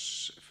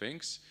such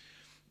things,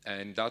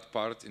 and that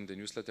part in the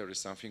newsletter is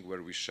something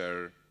where we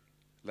share,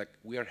 like,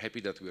 we are happy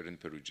that we are in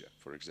Perugia,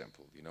 for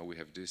example. You know, we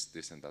have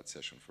this and that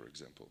session, for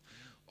example,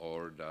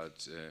 or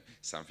that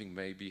something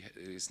maybe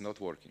is not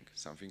working,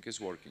 something is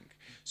working.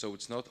 So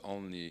it's not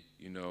only,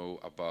 you know,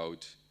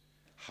 about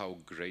how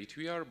great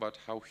we are, but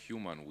how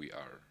human we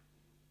are.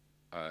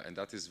 And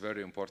that is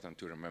very important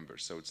to remember.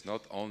 So it's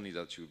not only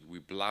that we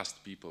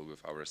blast people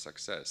with our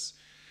success.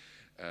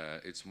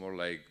 It's more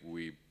like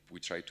we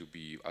try to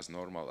be as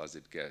normal as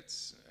it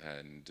gets.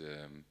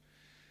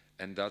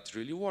 And that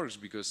really works,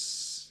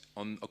 because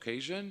on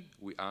occasion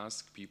we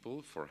ask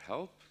people for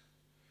help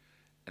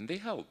and they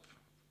help.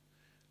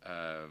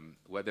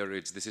 Whether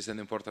it's, this is an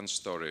important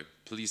story,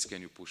 please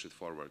can you push it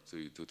forward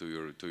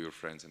to your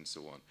friends and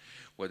so on.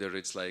 Whether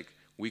it's like,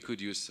 we could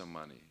use some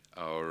money,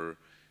 or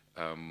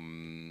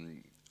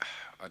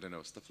I don't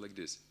know, stuff like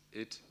this.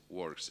 It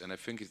works. And I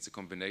think it's a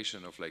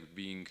combination of like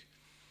being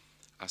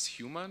as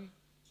human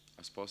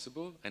as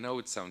possible. I know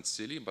it sounds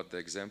silly, but the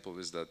example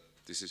is that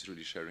this is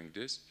really sharing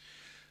this.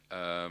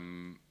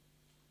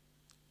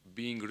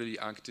 Being really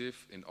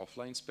active in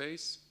offline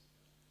space,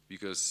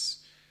 because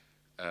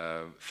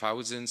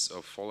thousands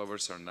of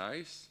followers are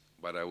nice,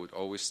 but I would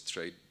always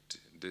trade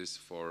this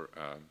for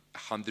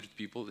 100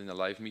 people in a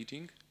live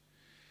meeting.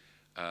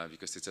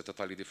 Because it's a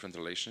totally different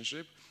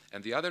relationship.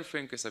 And the other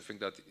thing is, I think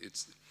that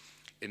it's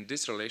in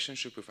this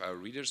relationship with our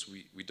readers,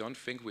 we don't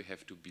think we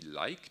have to be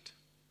liked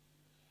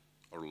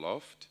or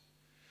loved.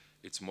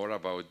 It's more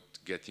about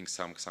getting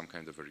some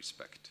kind of a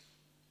respect.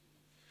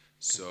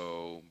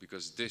 So,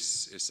 because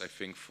this is, I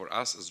think, for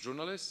us as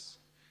journalists,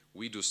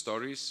 we do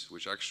stories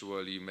which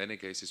actually in many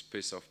cases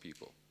piss off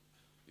people,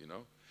 you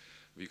know,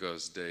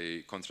 because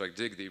they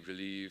contradict their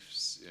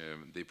beliefs,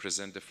 they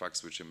present the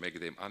facts which make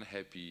them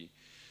unhappy.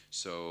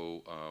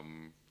 So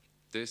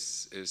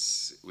this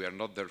is, we are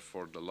not there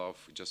for the love,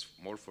 just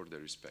more for the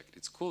respect.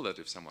 It's cool that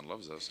if someone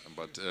loves us,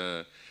 but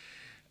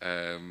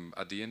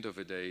at the end of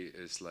the day,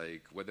 it's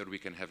like whether we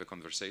can have a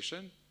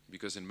conversation,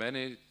 because in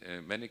many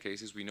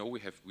cases we know we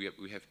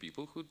have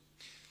people who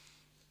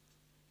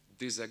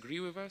disagree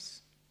with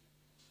us.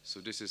 So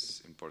this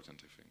is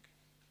important, I think.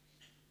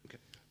 Okay.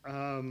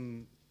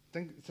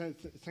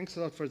 Thanks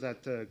a lot for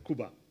that,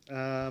 Kuba.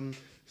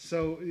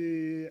 So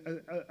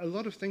a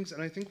lot of things,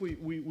 and I think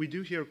we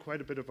do hear quite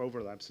a bit of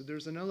overlap. So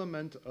there's an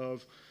element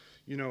of,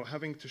 you know,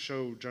 having to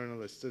show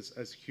journalists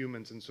as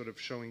humans and sort of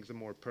showing the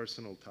more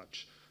personal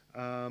touch.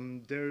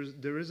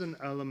 There is an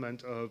element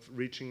of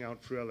reaching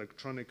out through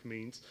electronic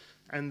means,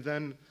 and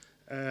then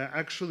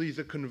actually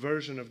the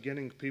conversion of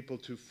getting people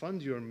to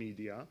fund your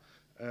media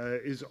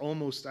is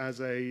almost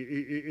as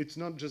it's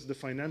not just the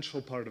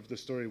financial part of the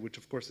story, which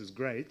of course is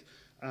great,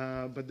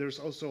 but there's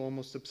also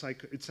almost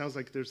it sounds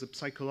like there's a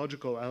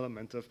psychological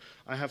element of,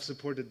 I have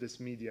supported this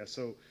media,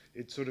 so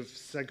it sort of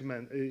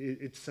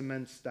it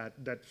cements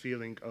that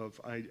feeling of,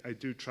 I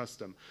do trust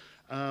them.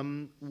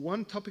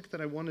 One topic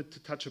that I wanted to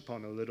touch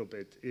upon a little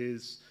bit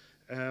is,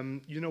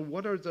 you know,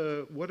 what are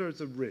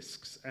the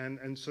risks,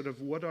 and sort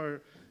of what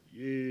are,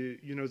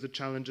 you know, the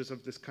challenges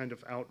of this kind of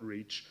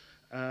outreach.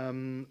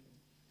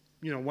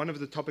 You know, one of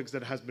the topics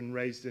that has been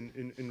raised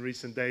in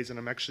recent days, and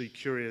I'm actually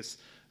curious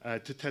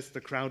to test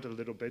the crowd a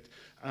little bit,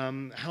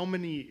 how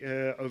many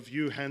of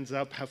you, hands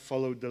up, have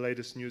followed the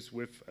latest news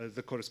with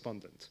The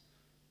Correspondent?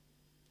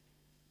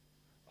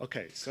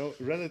 Okay, so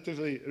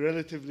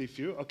relatively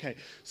few. Okay,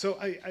 so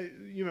I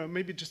you know,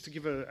 maybe just to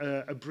give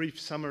a brief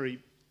summary.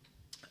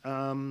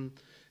 The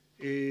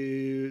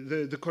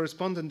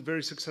Correspondent,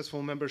 very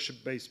successful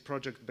membership-based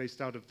project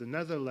based out of the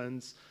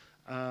Netherlands,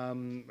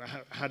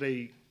 had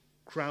a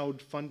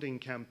crowdfunding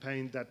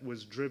campaign that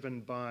was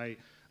driven by,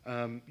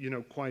 you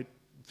know, quite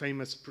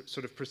famous,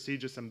 sort of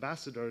prestigious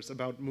ambassadors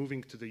about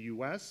moving to the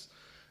US,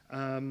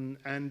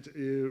 and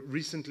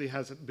recently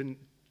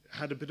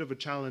had a bit of a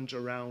challenge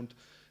around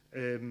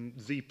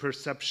the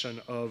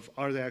perception of,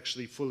 are they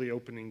actually fully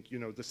opening, you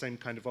know, the same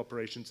kind of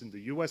operations in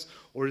the US,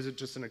 or is it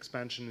just an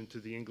expansion into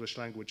the English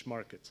language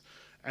markets?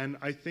 And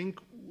I think,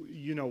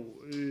 you know,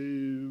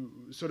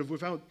 sort of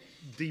without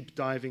deep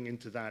diving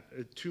into that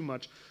too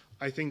much,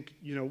 I think,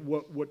 you know,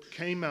 what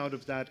came out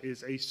of that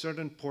is a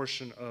certain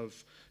portion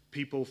of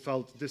people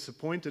felt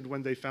disappointed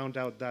when they found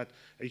out that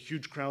a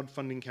huge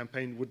crowdfunding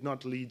campaign would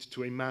not lead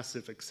to a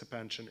massive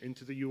expansion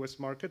into the US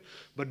market,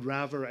 but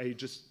rather a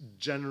just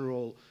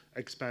general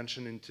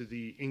expansion into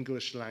the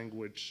English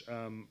language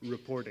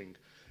reporting.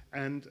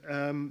 And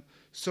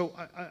so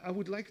I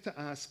would like to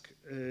ask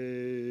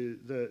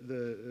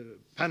the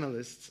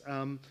panelists,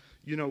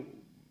 you know,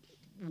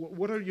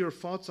 what are your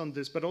thoughts on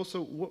this, but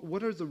also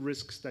what are the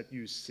risks that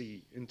you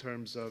see in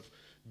terms of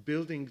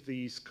building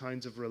these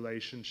kinds of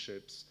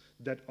relationships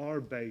that are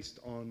based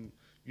on,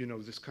 you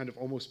know, this kind of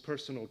almost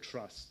personal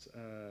trust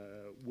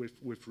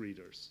with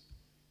readers?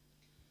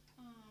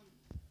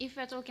 If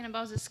we're talking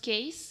about this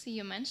case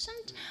you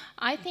mentioned,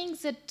 I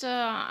think that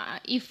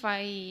if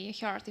I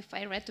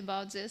read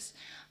about this,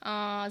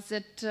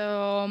 that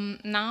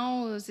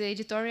now the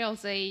editorial,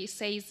 they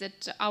say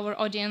that our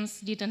audience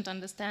didn't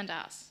understand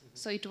us.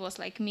 So it was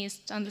like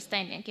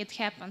misunderstanding. It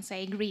happens, I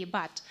agree.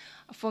 But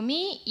for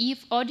me,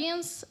 if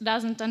audience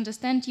doesn't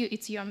understand you,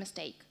 it's your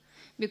mistake.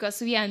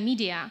 Because we are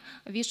media,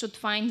 we should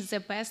find the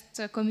best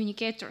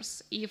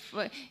communicators,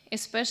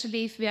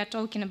 especially if we are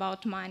talking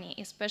about money,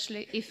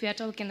 especially if we are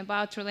talking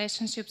about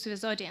relationships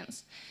with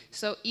audience.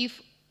 So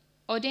if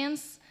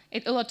audience,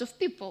 a lot of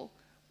people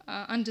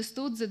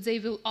understood that they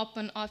will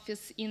open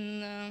office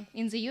in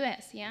the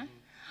US, yeah?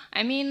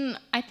 I mean,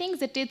 I think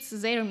that it's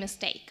their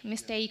mistake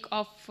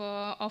of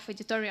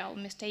editorial,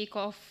 mistake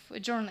of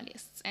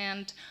journalists.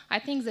 And I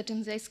think that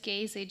in this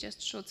case, they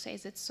just should say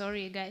that,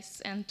 sorry,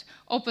 guys, and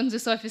open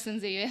this office in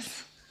the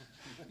US.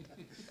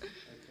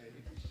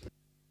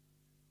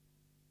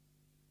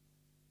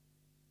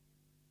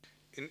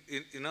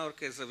 In our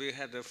case, we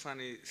had a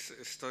funny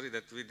story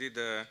that we did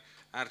an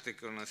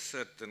article on a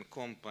certain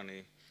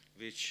company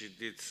which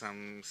did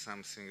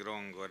something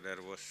wrong, or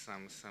there was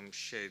some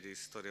shady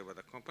story about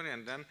the company,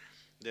 and then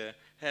the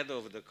head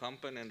of the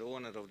company and the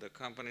owner of the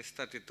company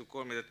started to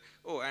call me that,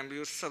 oh, I'm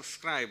your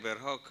subscriber,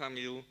 how come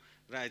you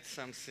write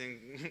something?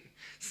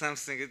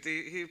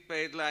 He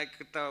paid like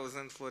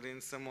 1,000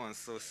 forints a month,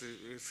 so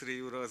 3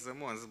 euros a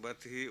month,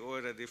 but he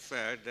already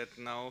felt that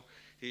now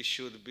he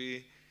should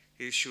be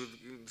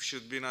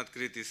not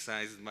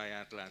criticized by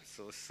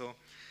Atlatszo. So,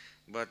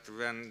 but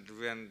when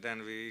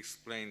then we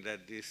explained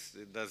that this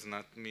does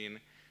not mean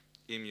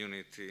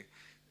immunity,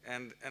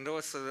 and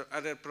also the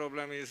other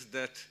problem is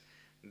that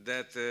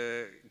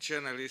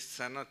journalists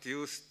are not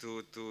used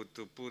to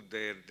put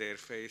their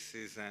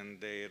faces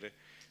and their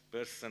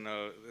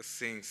personal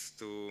things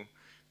to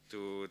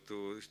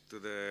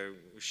the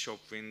shop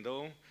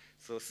window.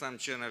 So some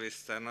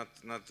journalists are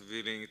not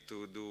willing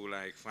to do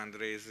like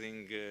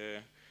fundraising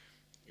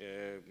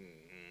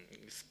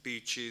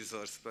speeches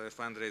or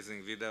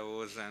fundraising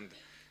videos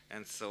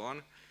and so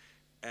on.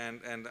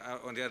 And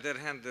on the other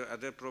hand, the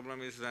other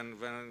problem is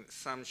when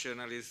some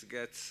journalists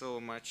get so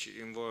much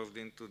involved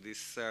into this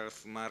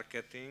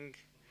self-marketing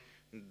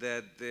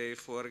that they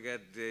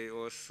forget they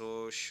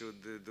also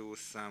should do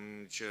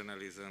some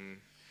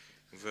journalism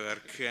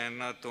work and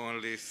not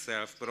only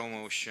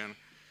self-promotion.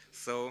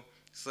 So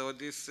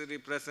this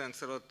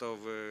represents a lot of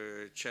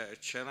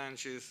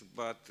challenges,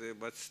 but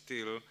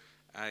still,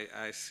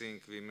 I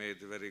think we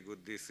made a very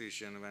good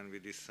decision when we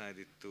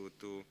decided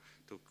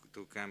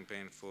to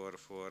campaign for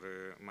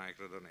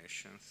micro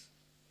donations.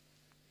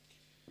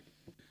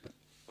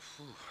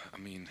 I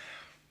mean,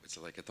 it's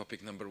like a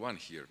topic number one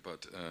here,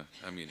 but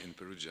I mean, in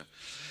Perugia.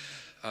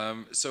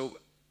 So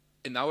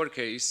in our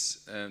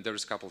case,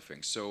 there's a couple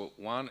things. So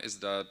one is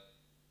that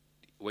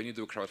when you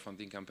do a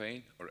crowdfunding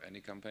campaign or any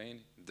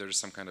campaign, there's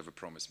some kind of a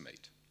promise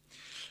made.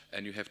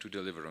 And you have to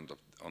deliver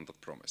on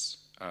that promise.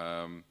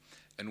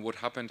 And what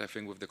happened, I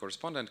think, with the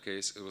correspondent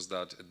case, it was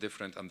that a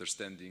different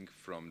understanding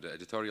from the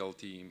editorial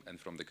team and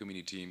from the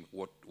community team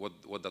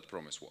what that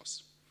promise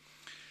was.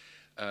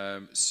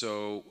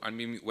 So, I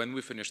mean, when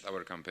we finished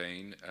our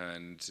campaign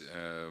and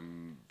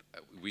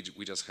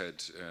we just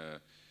had,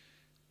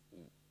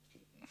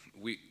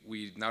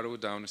 we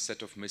narrowed down a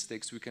set of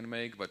mistakes we can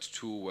make, but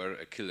two were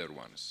killer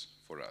ones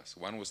for us.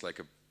 One was like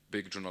a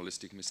big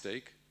journalistic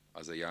mistake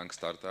as a young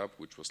startup,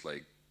 which was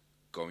like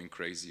going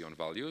crazy on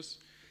values.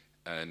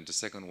 And the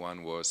second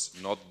one was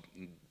not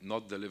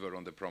deliver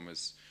on the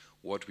promise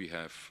what we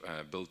have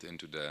built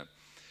into the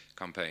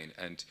campaign.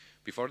 And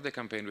before the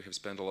campaign, we have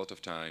spent a lot of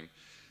time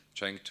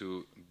trying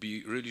to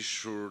be really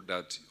sure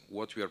that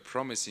what we are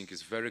promising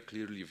is very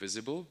clearly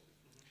visible,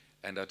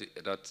 and that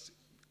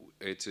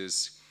it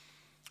is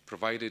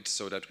provided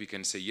so that we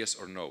can say yes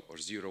or no, or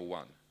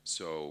 0-1.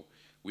 So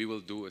we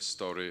will do a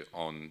story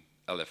on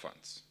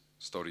elephants,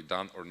 story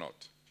done or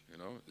not. You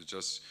know,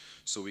 just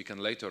so we can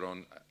later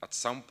on, at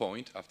some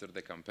point after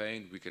the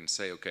campaign, we can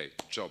say, okay,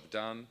 job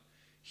done,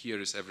 here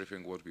is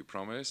everything what we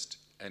promised,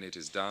 and it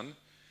is done.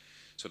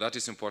 So that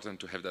is important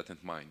to have that in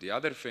mind. The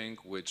other thing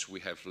which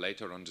we have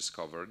later on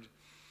discovered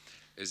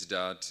is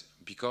that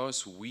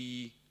because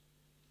we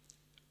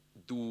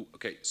do,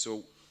 okay,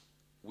 so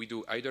we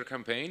do either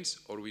campaigns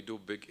or we do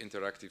big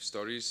interactive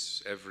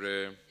stories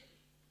every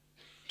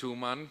 2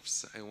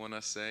 months, I want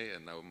to say,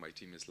 and now my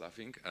team is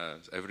laughing,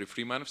 every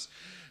 3 months.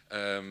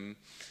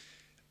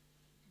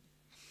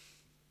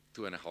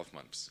 2.5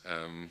 months,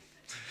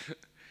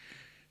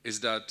 is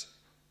that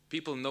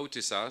people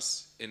notice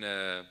us in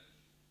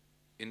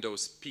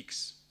those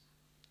peaks.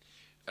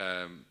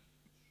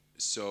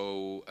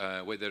 So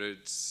whether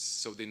it's,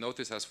 so they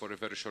notice us for a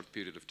very short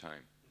period of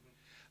time.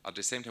 At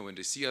the same time, when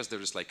they see us,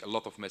 there is like a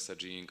lot of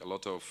messaging, a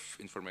lot of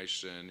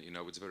information, you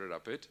know, it's very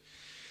rapid.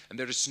 And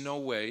there is no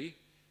way,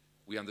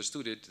 we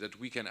understood it, that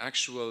we can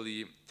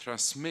actually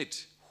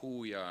transmit who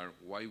we are,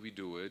 why we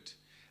do it,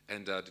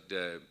 and that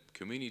the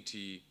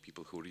community,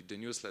 people who read the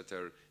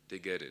newsletter, they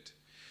get it.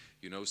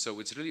 You know, so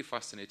it's really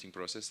fascinating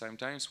process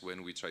sometimes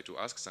when we try to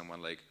ask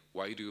someone like,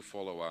 why do you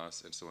follow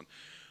us, and so on.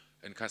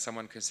 And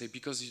someone can say,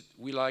 because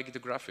we like the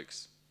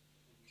graphics.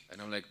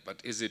 And I'm like,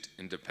 but is it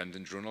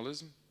independent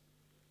journalism?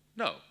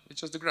 No,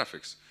 it's just the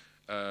graphics.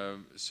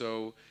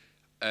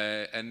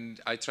 And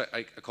I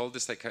call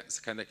this like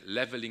kind of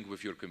leveling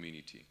with your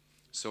community.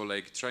 So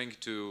like trying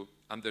to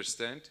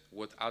understand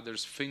what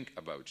others think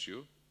about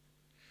you,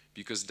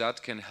 because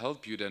that can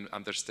help you then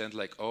understand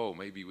like, oh,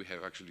 maybe we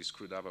have actually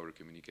screwed up our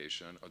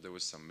communication, or there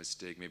was some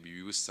mistake, maybe we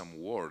used some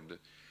word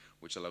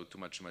which allowed too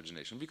much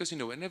imagination. Because, you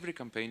know, in every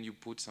campaign you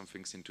put some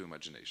things into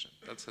imagination.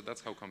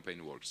 That's how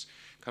campaign works.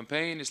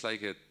 Campaign is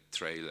like a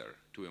trailer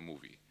to a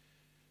movie,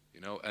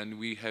 you know, and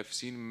we have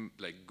seen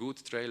like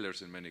good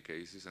trailers in many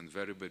cases and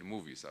very bad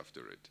movies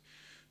after it.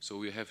 So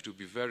we have to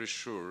be very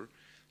sure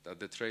that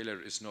the trailer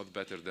is not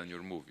better than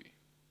your movie.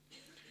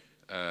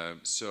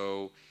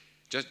 So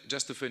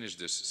just to finish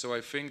this, so I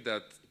think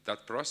that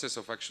that process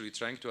of actually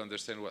trying to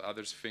understand what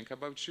others think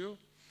about you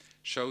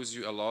shows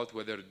you a lot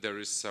whether there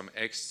is some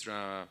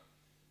extra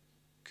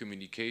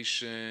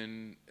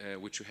communication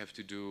which you have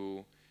to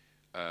do,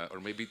 or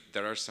maybe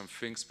there are some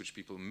things which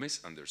people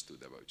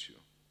misunderstood about you,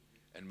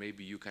 and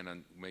maybe you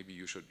can, maybe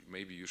you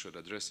should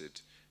address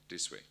it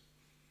this way.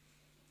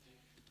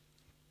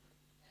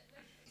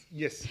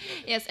 Yes.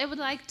 Yes, I would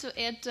like to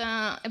add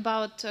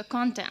about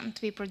content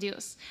we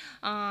produce.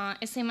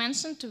 As I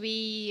mentioned,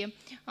 we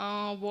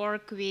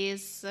work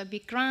with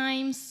big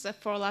crimes.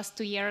 For the last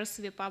 2 years,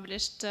 we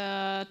published 2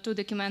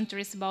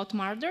 documentaries about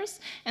murders.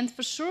 And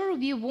for sure,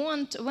 we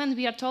want, when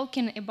we are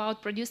talking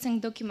about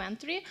producing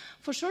documentary,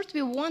 for sure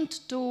we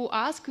want to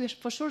ask,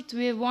 for sure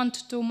we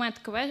want to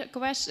make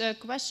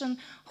question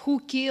who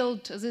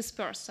killed this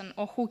person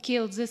or who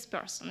killed this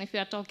person, if we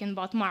are talking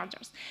about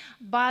murders.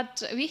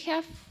 But we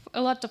have a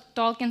lot of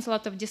talkings, a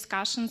lot of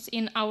discussions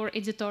in our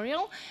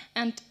editorial,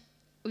 and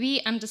we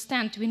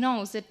understand, we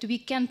know that we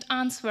can't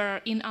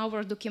answer in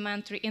our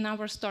documentary, in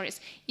our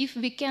stories, if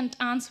we can't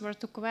answer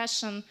to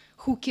question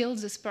who killed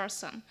this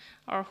person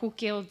or who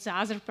killed the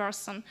other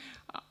person.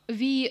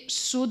 We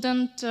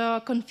shouldn't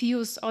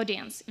confuse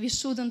audience. We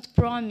shouldn't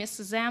promise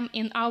them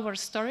in our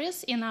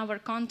stories, in our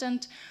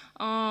content,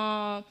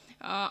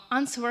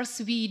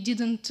 answers we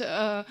didn't,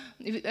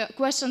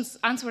 questions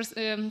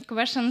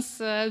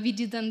we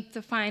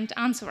didn't find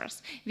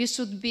answers. We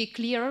should be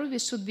clear, we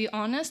should be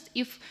honest.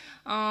 If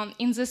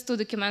in these 2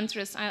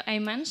 documentaries I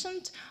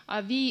mentioned,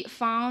 we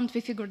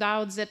figured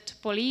out that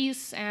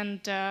police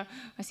and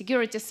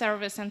security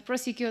service and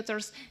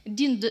prosecutors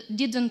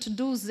didn't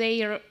do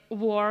their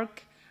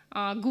work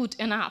good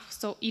enough.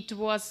 So it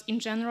was, in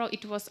general,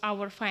 it was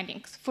our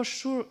findings. For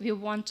sure, we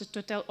wanted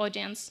to tell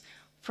audience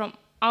from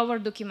our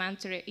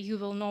documentary, you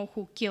will know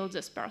who killed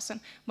this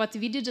person. But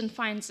we didn't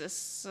find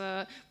this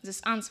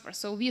answer.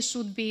 So we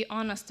should be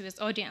honest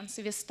with audience,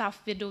 with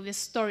stuff we do, with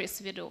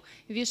stories we do.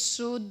 We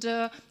should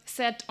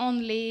set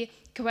only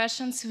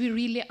questions we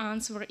really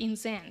answer in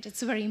the end.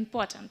 It's very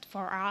important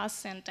for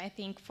us, and I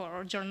think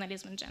for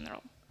journalism in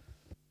general.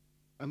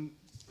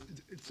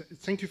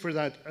 Thank you for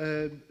that.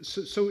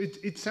 So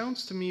it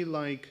sounds to me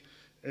like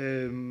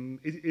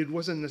it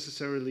wasn't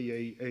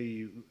necessarily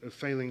a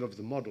failing of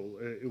the model.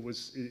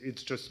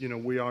 It's just, you know,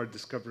 we are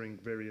discovering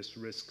various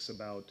risks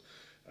about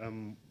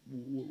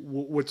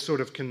what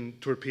sort of can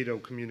torpedo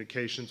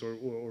communications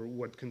or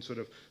what can sort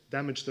of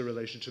damage the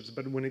relationships.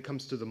 But when it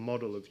comes to the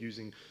model of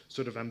using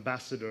sort of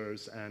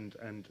ambassadors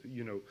and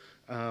you know,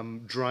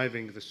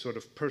 driving this sort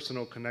of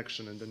personal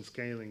connection and then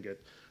scaling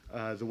it,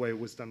 the way it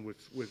was done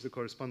with the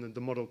correspondent,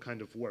 the model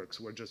kind of works.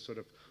 We're just sort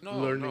of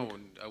learning.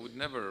 No, I would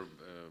never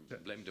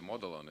blame the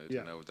model on it.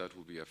 Yeah. You know, that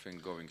would be, I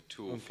think, going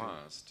too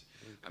fast.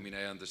 Okay. I mean,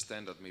 I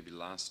understand that maybe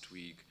last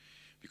week,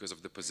 because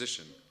of the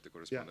position the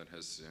correspondent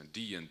has,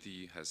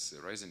 D&D has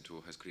risen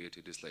to, has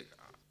created this like,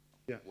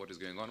 what is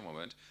going on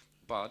moment.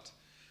 But,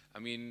 I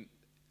mean,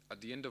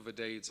 at the end of the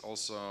day, it's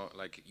also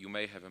like you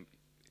may have a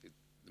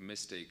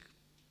mistake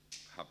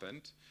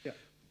happened. Yeah.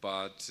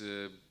 But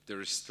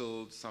there is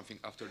still something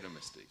after the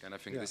mistake, and I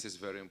think this is a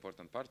very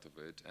important part of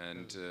it.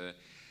 And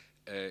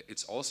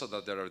it's also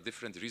that there are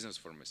different reasons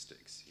for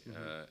mistakes.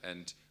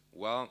 And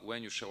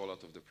when you show a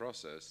lot of the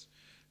process,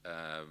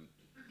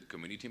 the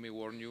community may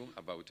warn you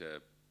about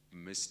a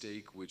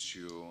mistake which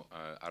you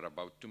are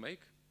about to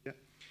make. Yeah.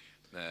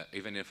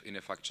 Even if in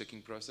a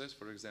fact-checking process,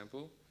 for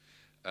example,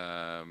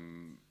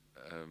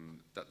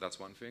 that's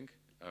one thing.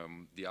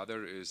 The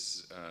other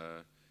is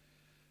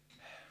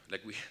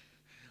like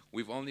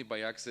we've only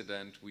by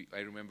accident, I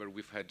remember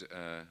we've had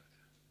a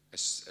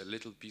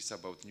little piece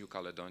about New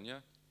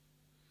Caledonia,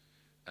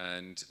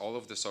 and all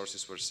of the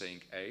sources were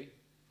saying A,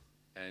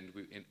 and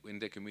in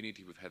the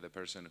community we've had a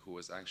person who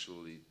was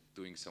actually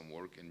doing some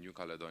work in New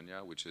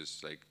Caledonia, which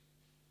is like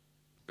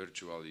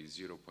virtually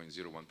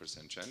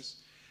 0.01%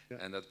 chance,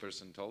 and that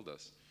person told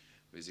us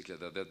basically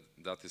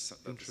that is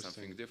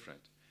something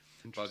different.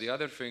 But the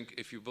other thing,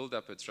 if you build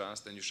up a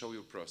trust and you show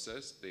your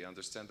process, they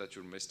understand that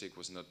your mistake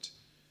was not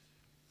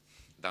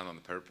done on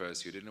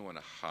purpose, you didn't want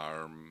to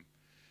harm,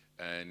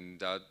 and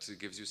that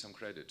gives you some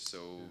credit.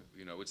 So,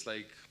 you know, it's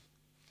like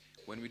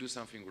when we do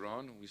something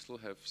wrong, we still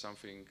have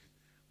something,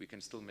 we can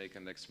still make a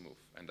next move.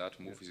 And that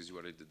move is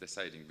usually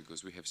deciding,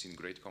 because we have seen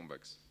great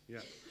comebacks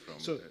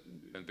from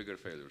and bigger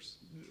failures.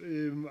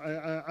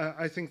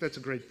 I think that's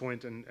a great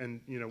point, and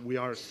you know, we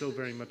are still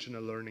very much in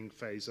a learning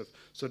phase of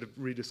sort of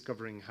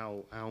rediscovering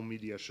how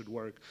media should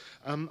work.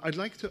 I'd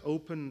like to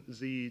open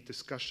the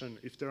discussion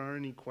if there are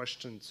any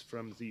questions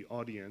from the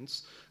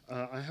audience.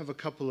 I have a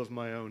couple of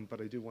my own, but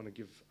I do want to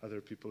give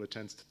other people a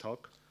chance to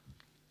talk.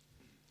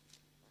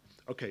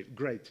 Okay,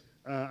 great.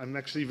 I'm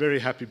actually very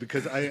happy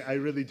because I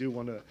really do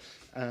want to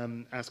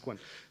ask one.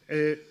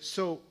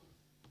 So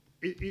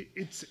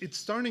it's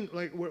starting,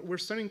 like we're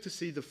starting to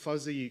see the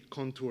fuzzy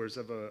contours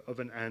of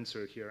an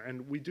answer here,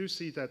 and we do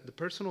see that the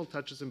personal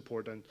touch is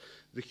important,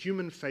 the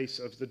human face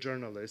of the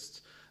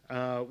journalists,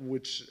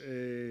 which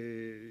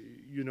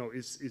you know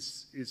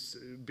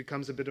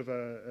becomes a bit of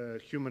a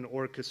human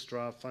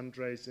orchestra,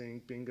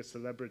 fundraising, being a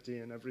celebrity,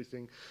 and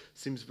everything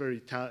seems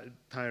very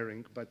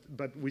tiring.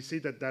 But we see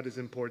that is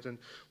important.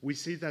 We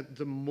see that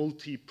the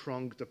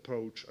multi-pronged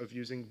approach of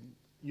using,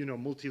 you know,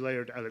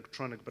 multi-layered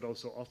electronic but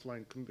also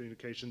offline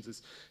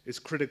communications is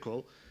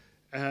critical.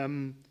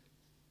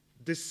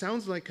 This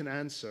sounds like an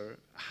answer.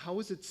 How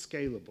is it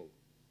scalable?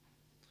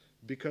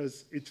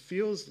 Because it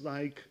feels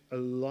like a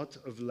lot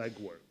of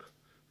legwork,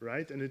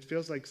 right? And it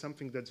feels like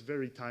something that's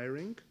very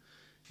tiring.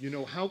 You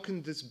know, how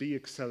can this be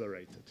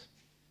accelerated?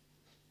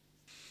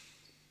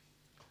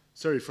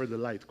 Sorry for the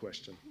light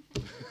question.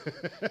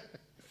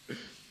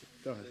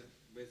 Go ahead.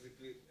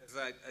 Basically, as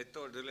I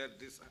told you,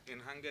 in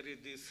Hungary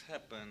this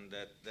happened,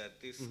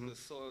 that this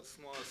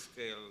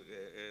small-scale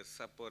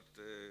support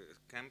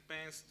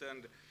campaigns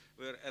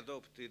were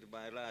adopted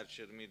by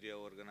larger media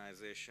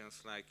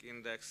organizations like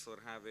Index or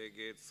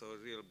HVG, so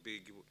real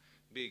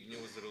big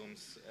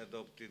newsrooms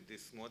adopted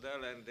this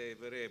model, and they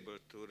were able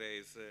to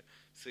raise a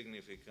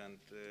significant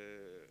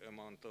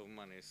amount of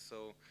money.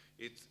 So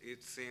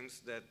it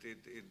seems that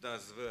it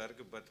does work,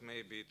 but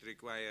maybe it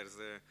requires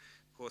a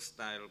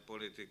hostile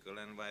political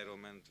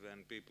environment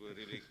when people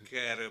really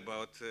care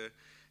about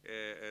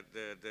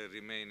the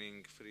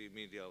remaining free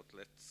media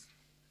outlets.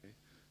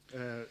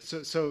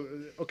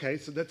 Okay,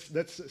 so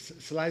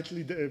that's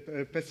slightly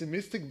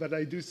pessimistic, but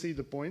I do see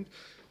the point.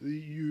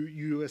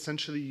 You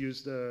essentially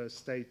use the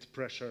state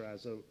pressure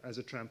as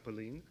a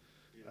trampoline.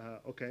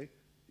 Okay,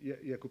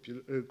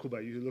 Jakub,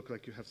 Kuba, you look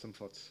like you have some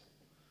thoughts.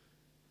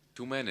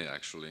 Too many,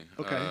 actually.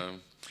 Okay.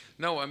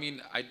 No, I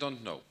mean, I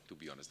don't know, to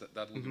be honest.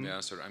 That would be my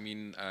answer. I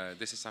mean,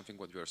 this is something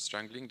what we are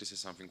strangling. This is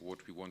something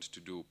what we want to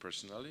do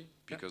personally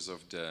because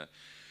of the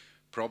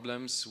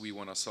problems we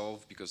want to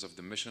solve, because of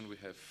the mission we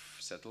have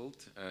settled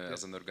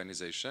as an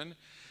organization.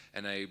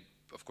 And I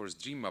of course,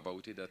 dream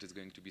about it, that it's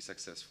going to be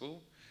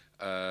successful.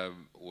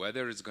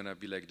 Whether it's going to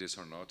be like this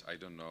or not, I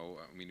don't know.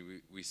 I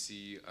mean, we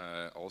see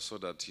also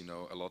that, you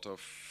know, a lot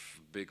of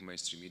big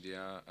mainstream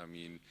media, I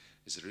mean,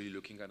 is really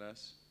looking at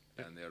us.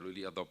 And they're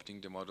really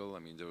adopting the model. I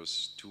mean, there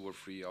was 2 or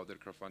 3 other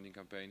crowdfunding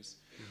campaigns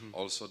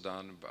also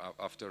done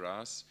after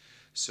us.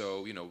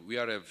 So, you know, we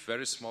are a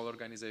very small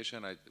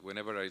organization.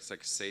 Whenever I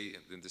like say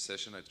in the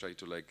session, I try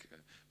to like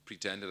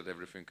pretend that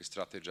everything is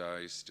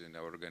strategized in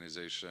our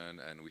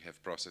organization and we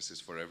have processes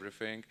for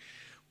everything.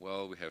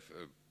 Well, we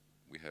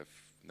have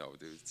no,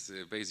 it's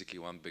basically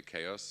one big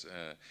chaos.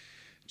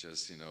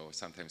 Just, you know,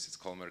 sometimes it's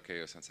calmer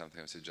chaos and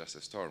sometimes it's just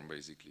a storm,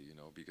 basically, you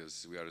know,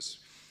 because we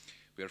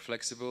are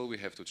flexible, we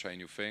have to try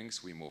new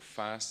things, we move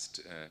fast,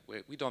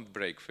 we don't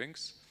break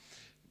things,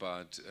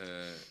 but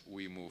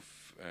we move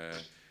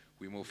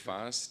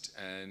fast,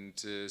 and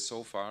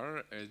so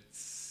far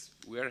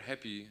we are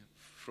happy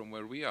from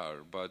where we are,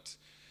 but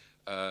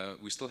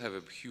we still have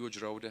a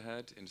huge road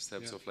ahead in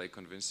terms of like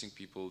convincing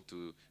people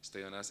to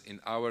stay on us. In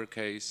our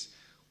case,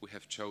 we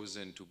have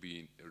chosen to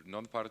be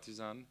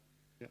non-partisan,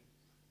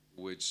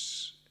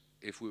 which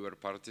if we were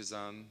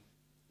partisan,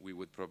 we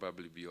would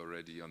probably be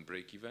already on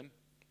break-even,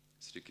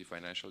 strictly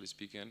financially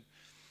speaking,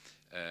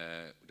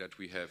 that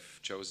we have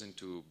chosen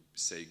to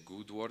say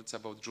good words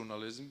about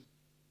journalism,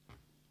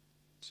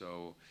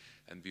 so,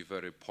 and be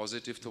very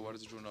positive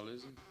towards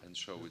journalism and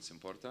show its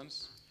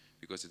importance,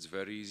 because it's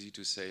very easy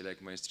to say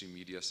like mainstream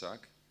media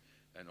suck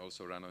and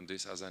also run on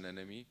this as an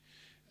enemy.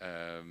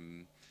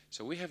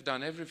 So we have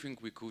done everything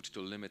we could to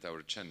limit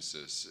our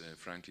chances,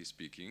 frankly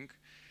speaking,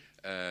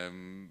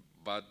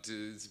 but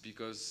it's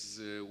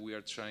because we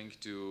are trying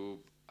to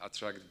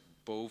attract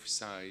both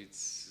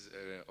sides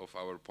of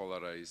our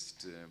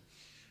polarized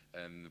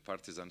and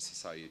partisan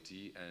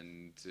society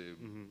and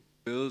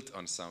build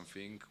on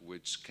something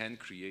which can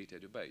create a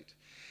debate.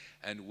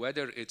 And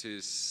whether it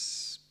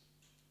is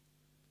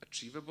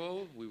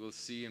achievable, we will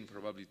see in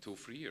probably 2 or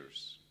 3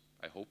 years.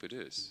 I hope it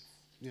is.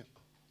 Yeah.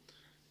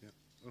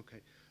 Yeah.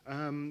 Okay.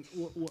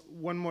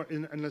 One more,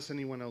 unless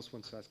anyone else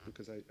wants to ask,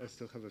 because I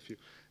still have a few.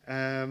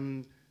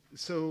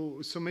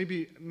 So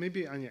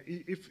maybe Anya,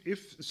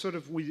 if sort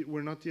of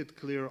we're not yet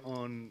clear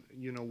on,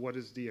 you know, what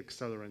is the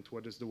accelerant,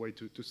 what is the way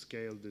to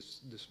scale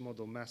this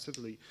model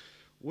massively,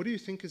 what do you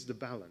think is the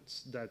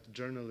balance that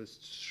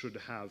journalists should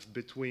have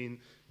between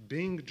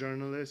being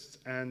journalists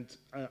and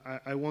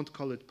I won't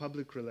call it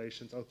public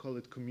relations, I'll call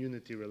it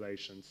community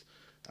relations,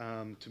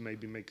 to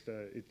maybe make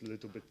it a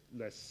little bit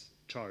less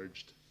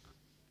charged?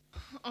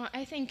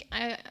 I think,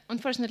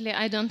 unfortunately,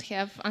 I don't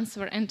have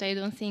answer, and I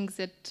don't think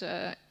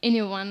that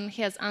anyone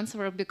has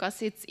answer,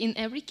 because it's in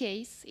every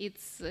case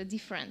it's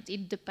different.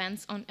 It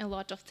depends on a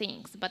lot of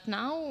things. But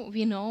now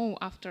we know,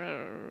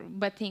 after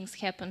bad things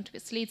happened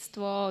with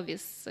Slidstvo,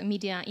 with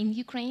media in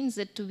Ukraine,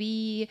 that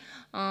we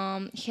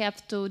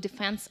have to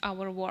defend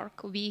our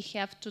work. We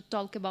have to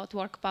talk about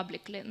work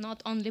publicly,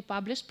 not only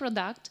publish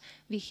product.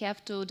 We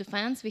have to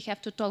defend. We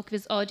have to talk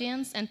with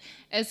audience, and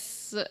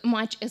as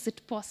much as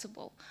it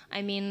possible.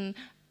 I mean,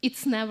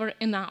 it's never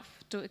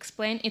enough to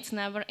explain. It's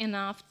never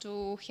enough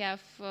to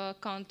have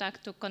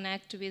contact, to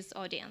connect with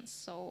audience.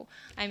 So,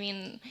 I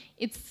mean,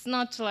 it's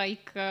not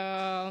like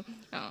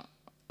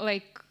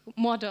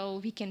model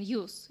we can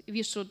use.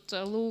 We should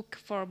look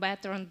for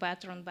better and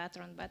better and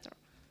better and better.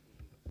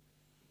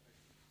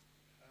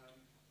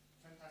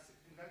 Fantastic.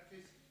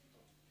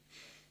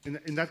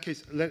 In that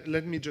case,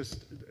 let me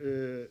just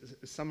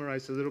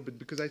summarize a little bit,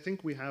 because I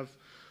think we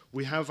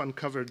have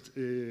uncovered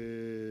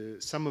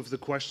some of the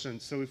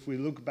questions. So if we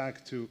look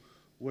back to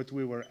what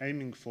we were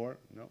aiming for,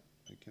 no,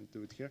 I can't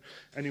do it here.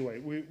 Anyway,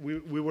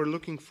 we were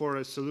looking for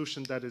a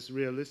solution that is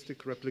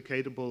realistic,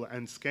 replicatable,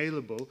 and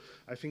scalable.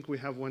 I think we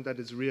have one that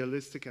is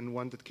realistic and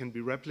one that can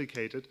be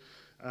replicated.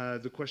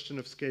 The question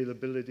of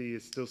scalability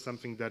is still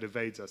something that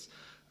evades us.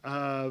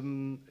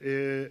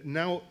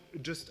 Now,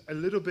 just a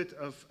little bit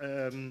of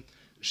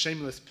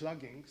shameless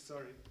plugging,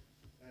 sorry.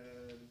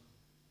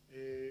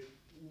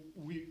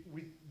 We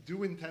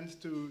do intend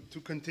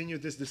to continue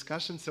this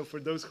discussion, so for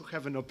those who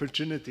have an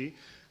opportunity,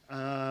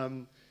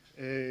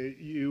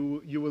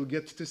 you will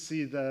get to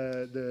see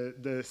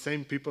the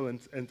same people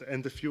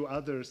and a few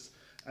others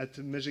at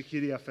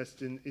Mezhikiria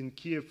Fest in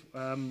Kiev.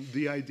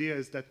 The idea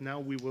is that now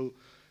we will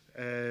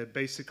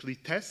basically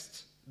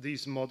test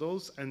these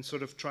models and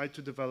sort of try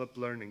to develop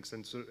learnings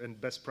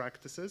and best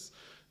practices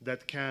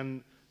that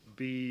can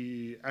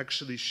be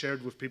actually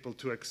shared with people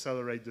to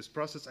accelerate this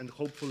process, and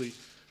hopefully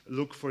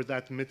look for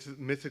that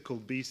mythical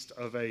beast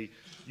of a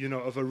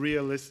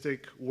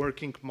realistic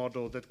working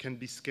model that can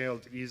be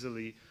scaled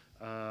easily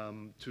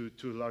to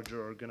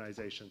larger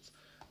organizations.